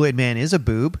the Kool-Aid Man is a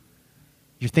boob,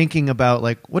 you're thinking about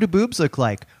like, what do boobs look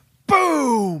like?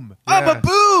 Boom! I'm Yeah. a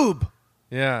boob!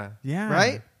 Yeah. Yeah,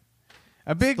 Right?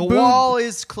 A big The boob. wall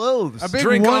is closed. A big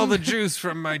Drink all one- the juice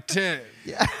from my tit.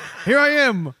 Here I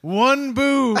am, one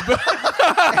boob. boy's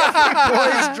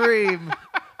dream.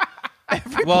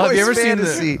 Well, have you ever boy's seen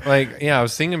fantasy. I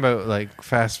was thinking about like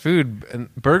fast food and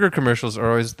burger commercials are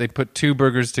always they put two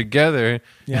burgers together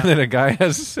Yeah. and then a guy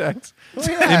has sex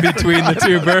in between the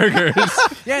two burgers.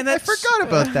 Yeah, and I that forgot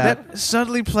about that. That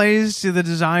subtly plays to the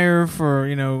desire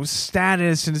for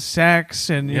status and sex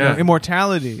and Yeah.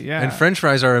 immortality. Yeah, And French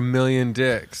fries are a million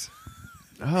dicks.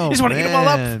 Oh, just wanna eat 'em all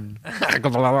up. man.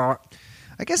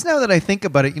 I guess now that I think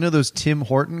about it, those Tim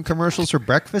Horton commercials for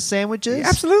breakfast sandwiches? Yeah,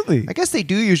 absolutely. I guess they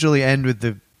do usually end with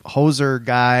the hoser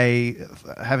guy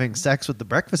having sex with the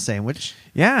breakfast sandwich.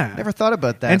 Yeah, Never thought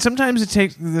about that. And sometimes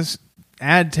this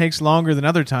ad takes longer than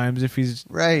other times if he's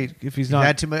right. if he's You not.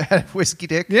 had too much whiskey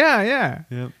dick. Yeah.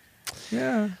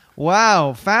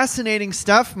 Wow. Fascinating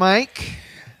stuff, Mike.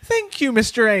 Thank you,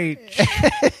 Mr. H.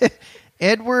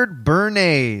 Edward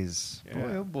Bernays. Boy,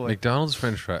 oh boy. McDonald's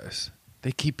French fries.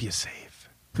 They keep you safe.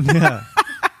 Yeah.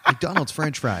 McDonald's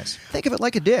French fries. Think of it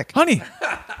like a dick. Honey,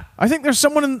 I think there's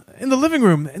someone in the living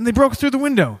room and they broke through the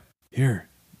window. Here,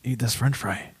 eat this French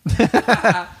fry.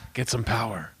 Get some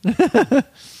power.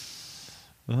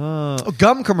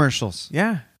 Gum commercials.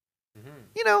 Yeah.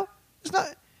 You know, it's not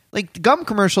like the gum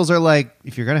commercials are like,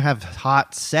 if you're gonna have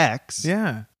hot sex,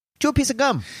 Yeah. chew a piece of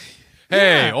gum.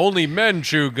 Hey, only men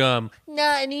chew gum.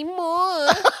 Not anymore.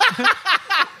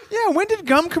 Yeah, when did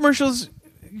gum commercials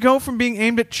go from being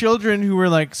aimed at children who were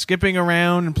like skipping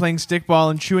around and playing stickball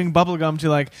and chewing bubble gum to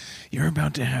like, you're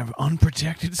about to have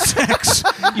unprotected sex.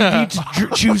 You need to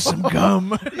chew some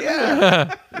gum.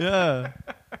 Yeah.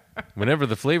 Whenever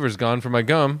the flavor's gone from my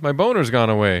gum, my boner's gone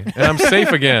away, and I'm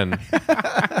safe again.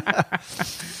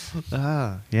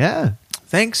 Yeah.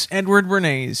 Thanks, Edward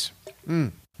Bernays.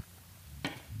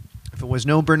 If it was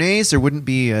no Bernays, there wouldn't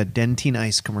be Dentine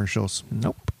Ice commercials.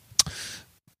 Nope.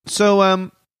 So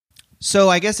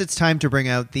I guess it's time to bring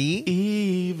out the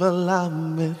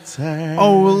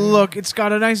Oh, look, it's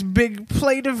got a nice big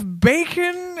plate of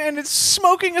bacon and it's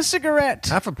smoking a cigarette.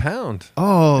 Half a pound.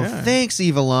 Oh, Yeah. thanks,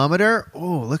 Evilometer.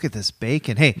 Oh, look at this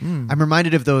bacon. Hey, I'm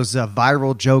reminded of those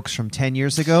viral jokes from 10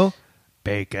 years ago.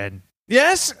 Bacon.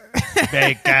 Yes?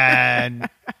 Bacon.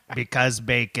 Because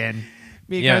bacon.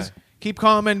 Because keep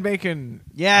calm and bacon.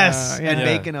 Yes. Yeah. And Yeah.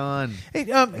 bacon on. Hey,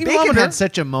 Bacon Evilometer, had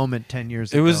such a moment 10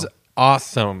 years It ago. was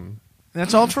awesome.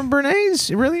 that's all from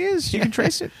Bernays. It really is. You can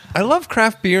trace it. I love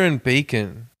craft beer and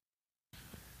bacon.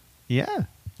 Yeah.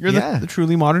 You're Yeah. the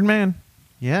truly modern man.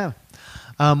 Yeah.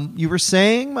 You were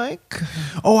saying, Mike?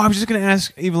 Oh, I was just going to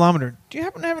ask Evilometer, do you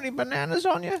happen to have any bananas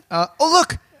on you? Oh,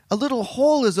 look. A little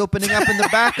hole is opening up in the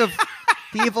back of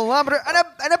the Evilometer,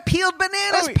 and a peeled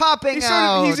banana's popping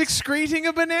out. He's excreting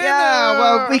a banana. Yeah,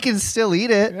 well, we can still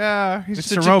eat it. Yeah, he's It's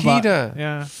just a a robot. Chiquita.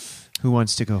 Yeah. Who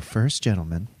wants to go first,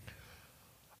 gentlemen?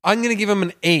 I'm going to give him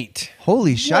an 8.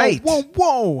 Holy shite. Whoa,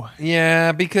 whoa.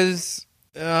 Yeah, because,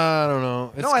 I don't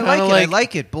know. It's No, I kinda like it. I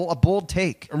like it. A bold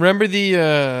take. Remember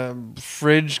the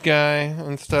fridge guy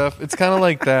and stuff? It's kind of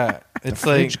like that. It's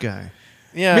like, Fridge guy.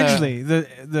 yeah. Midgley,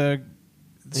 the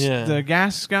Yeah.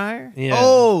 gas guy. Yeah.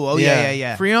 Oh,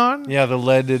 yeah. Freon? Yeah, the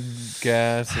leaded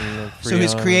gas and the So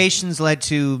his Freon. creations led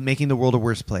to making the world a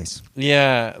worse place.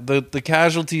 Yeah, the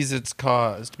casualties it's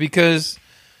caused because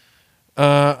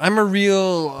I'm a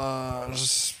real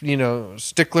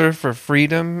stickler for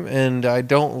freedom, and I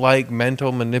don't like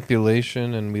mental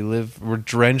manipulation. And we're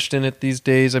drenched in it these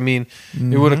days. I mean,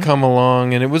 it would have come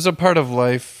along, and it was a part of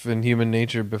life and human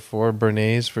nature before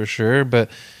Bernays for sure. But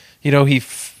he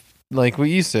like what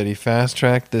you said, he fast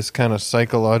tracked this kind of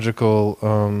psychological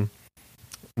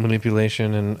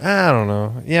manipulation, and I don't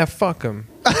know. Yeah, fuck him.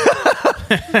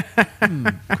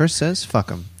 Chris says, fuck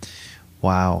him.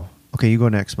 Wow. Okay, you go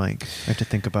next, Mike. I have to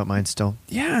think about mine still.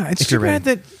 Yeah, it's If too you're bad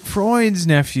that Freud's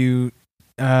nephew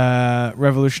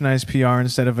revolutionized PR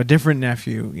instead of a different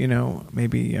nephew.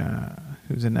 Maybe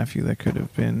who's a nephew that could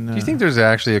have been. Do you think there's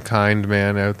actually a kind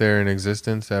man out there in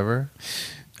existence ever?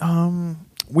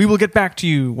 We will get back to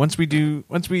you once we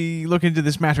look into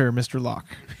this matter, Mr. Locke.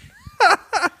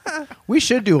 We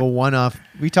should do a one-off.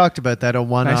 We talked about that, a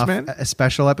one-off, Nice Man? a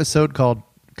special episode called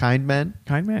Kind Men.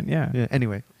 Kind man, yeah. Yeah,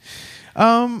 anyway.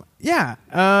 I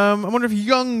wonder if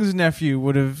Young's nephew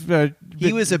would have.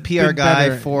 He was a PR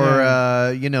guy for,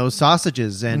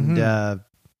 sausages and, I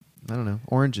don't know,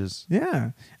 oranges.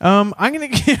 Yeah. I'm going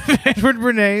to give Edward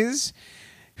Bernays,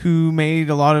 who made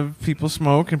a lot of people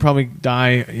smoke and probably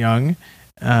die young,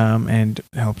 and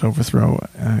helped overthrow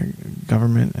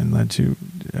government and led to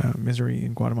misery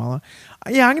in Guatemala.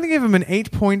 I'm going to give him an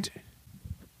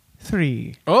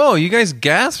 8.3. Oh, you guys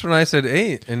gasped when I said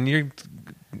 8, and you're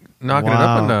knocking it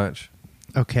up a Wow. notch.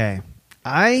 Okay.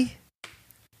 I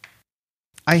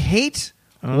hate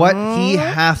what he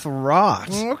hath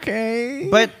wrought. Okay.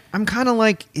 But I'm kind of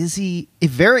like, is he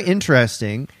very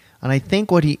interesting? And I think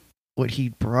what he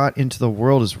brought into the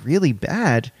world is really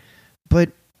bad. But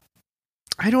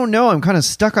I don't know. I'm kind of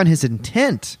stuck on his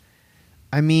intent.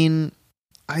 I mean,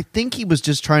 I think he was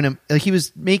just trying to, he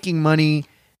was making money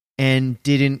and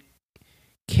didn't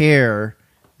care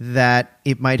that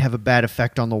it might have a bad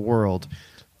effect on the world.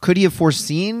 Could he have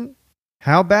foreseen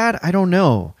how bad? I don't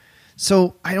know.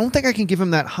 So I don't think I can give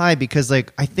him that high because, I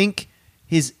think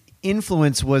his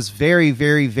influence was very,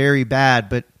 very, very bad.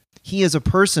 But he, as a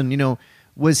person,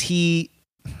 was he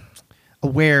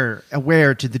aware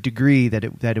to the degree that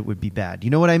it would be bad? You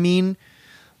know what I mean?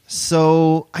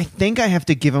 So I think I have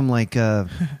to give him like a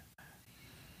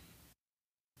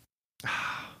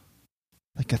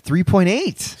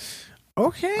 3.8.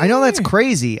 okay. I know that's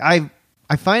crazy. I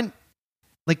find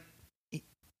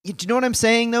do you know what I'm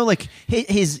saying though? Like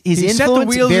his He set the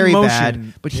influence wheels in very motion.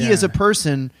 bad, but he Yeah. as a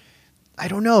person, I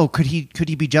don't know. Could he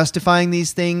be justifying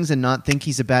these things and not think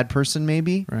he's a bad person?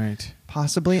 Maybe Right.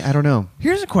 Possibly. I don't know.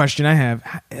 Here's a question I have.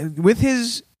 With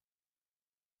his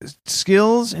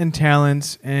skills and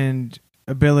talents and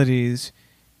abilities,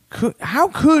 how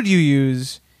could you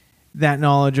use that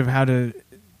knowledge of how to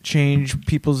change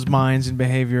people's minds and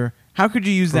behavior? How could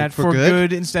you use that for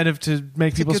good instead of to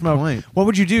make people smoke? Point. What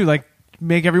would you do? Like,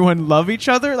 make everyone love each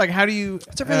other? Like, how do you...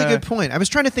 That's a really good point. I was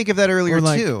trying to think of that earlier,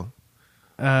 like, too.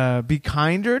 Be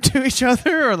kinder to each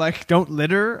other, or like don't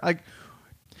litter?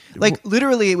 Like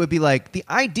literally, it would be like the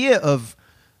idea of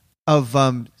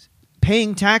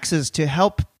paying taxes to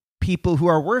help people who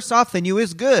are worse off than you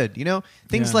is good. You know,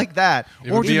 things like that.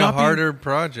 It would be a harder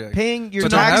project. Paying your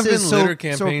but there have taxes. been litter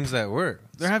campaigns that work.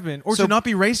 There have been, or to not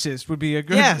be racist would be a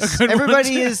good. Yes, a good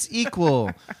everybody one. is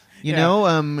equal. You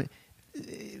know,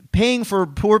 paying for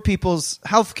poor people's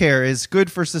health care is good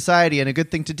for society and a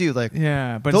good thing to do. Like,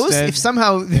 but those, instead, if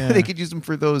somehow they could use them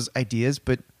for those ideas,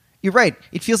 but you're right.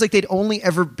 It feels like they'd only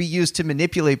ever be used to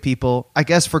manipulate people, I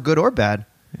guess, for good or bad.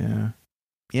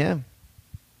 Yeah.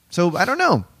 So I don't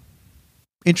know.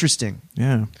 Interesting.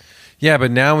 Yeah, but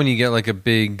now when you get like a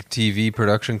big TV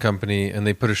production company and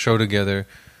they put a show together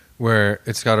where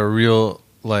it's got a real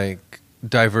like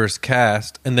diverse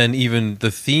cast, and then even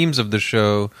the themes of the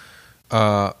show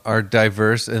are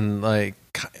diverse and like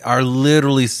are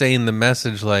literally saying the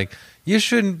message like, you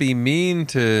shouldn't be mean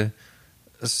to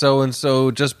so and so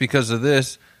just because of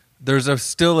this. There's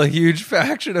still a huge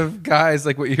faction of guys,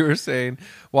 like what you were saying,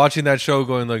 watching that show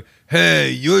going like,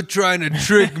 hey, you're trying to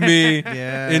trick me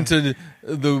into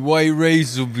the white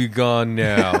race will be gone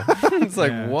now. It's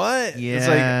like, what? Yeah. It's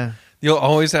like, you'll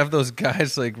always have those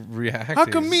guys like reacting. How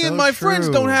come me and my friends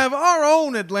don't have our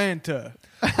own Atlanta?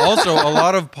 Also, a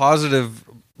lot of positive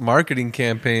marketing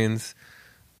campaigns,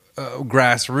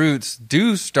 grassroots,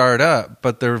 do start up,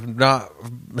 but they're not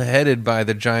headed by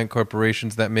the giant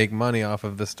corporations that make money off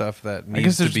of the stuff that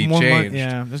needs to be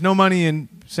changed. There's no money in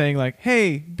saying like,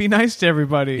 hey, be nice to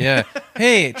everybody.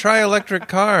 Hey, try electric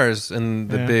cars. And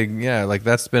the big, like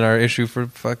that's been our issue for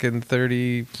fucking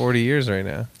 30, 40 years right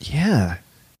now. Yeah.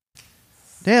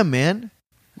 Damn, man.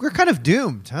 We're kind of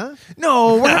doomed, huh?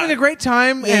 No, we're having a great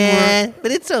time.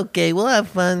 But it's okay. We'll have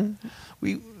fun.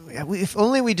 If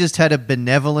only we just had a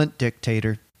benevolent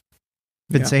dictator.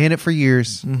 Been saying it for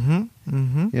years. You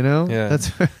know? Yeah.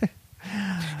 That's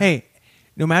Hey,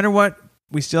 no matter what,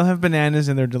 we still have bananas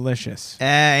and they're delicious.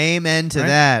 Amen to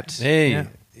that. Hey,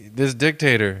 this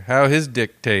dictator, how his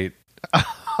dictate?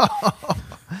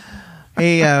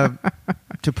 Hey,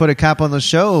 to put a cap on the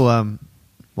show,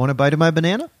 want a bite of my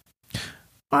banana?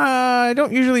 I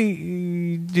don't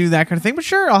usually do that kind of thing, but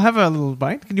sure, I'll have a little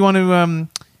bite. Do you want to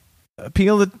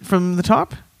peel it from the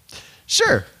top?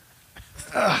 Sure.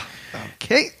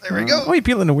 Okay, there we go. Oh, you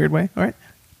peel it in a weird way. All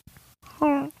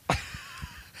right.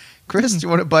 Chris, do you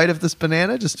want a bite of this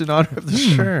banana just in honor of the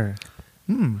show? Sure.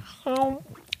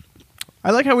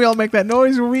 I like how we all make that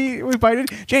noise when we bite it.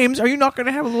 James, are you not going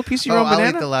to have a little piece of your own I'll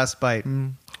banana? eat the last bite.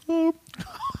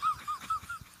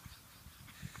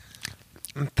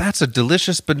 That's a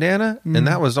delicious banana, and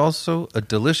that was also a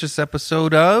delicious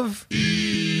episode of...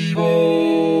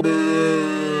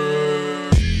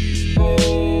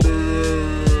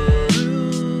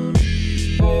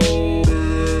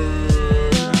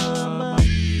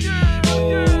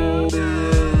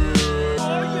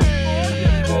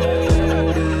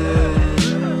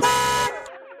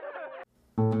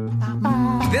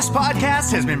 This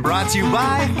podcast has been brought to you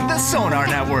by the Sonar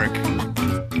Network.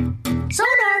 Sonar!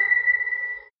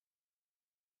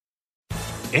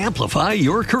 Amplify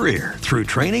your career through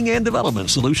training and development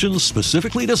solutions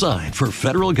specifically designed for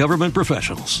federal government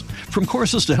professionals. From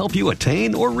courses to help you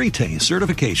attain or retain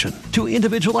certification, to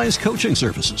individualized coaching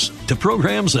services, to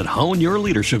programs that hone your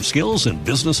leadership skills and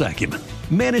business acumen,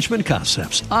 Management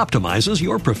Concepts optimizes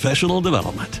your professional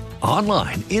development.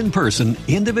 Online, in person,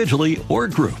 individually, or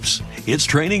groups, it's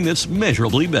training that's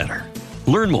measurably better.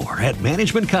 Learn more at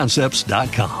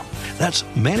managementconcepts.com. That's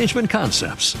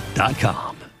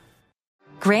managementconcepts.com.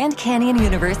 Grand Canyon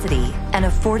University, an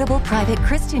affordable private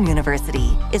Christian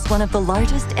university, is one of the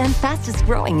largest and fastest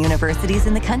growing universities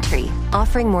in the country,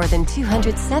 offering more than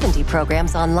 270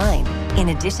 programs online. In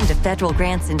addition to federal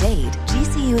grants and aid,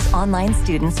 GCU's online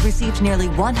students received nearly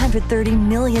 $130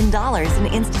 million in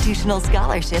institutional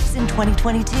scholarships in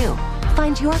 2022.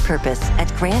 Find your purpose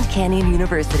at Grand Canyon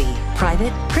University.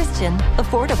 Private, Christian,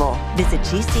 affordable. Visit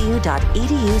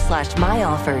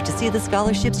gcu.edu/myoffer to see the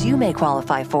scholarships you may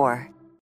qualify for.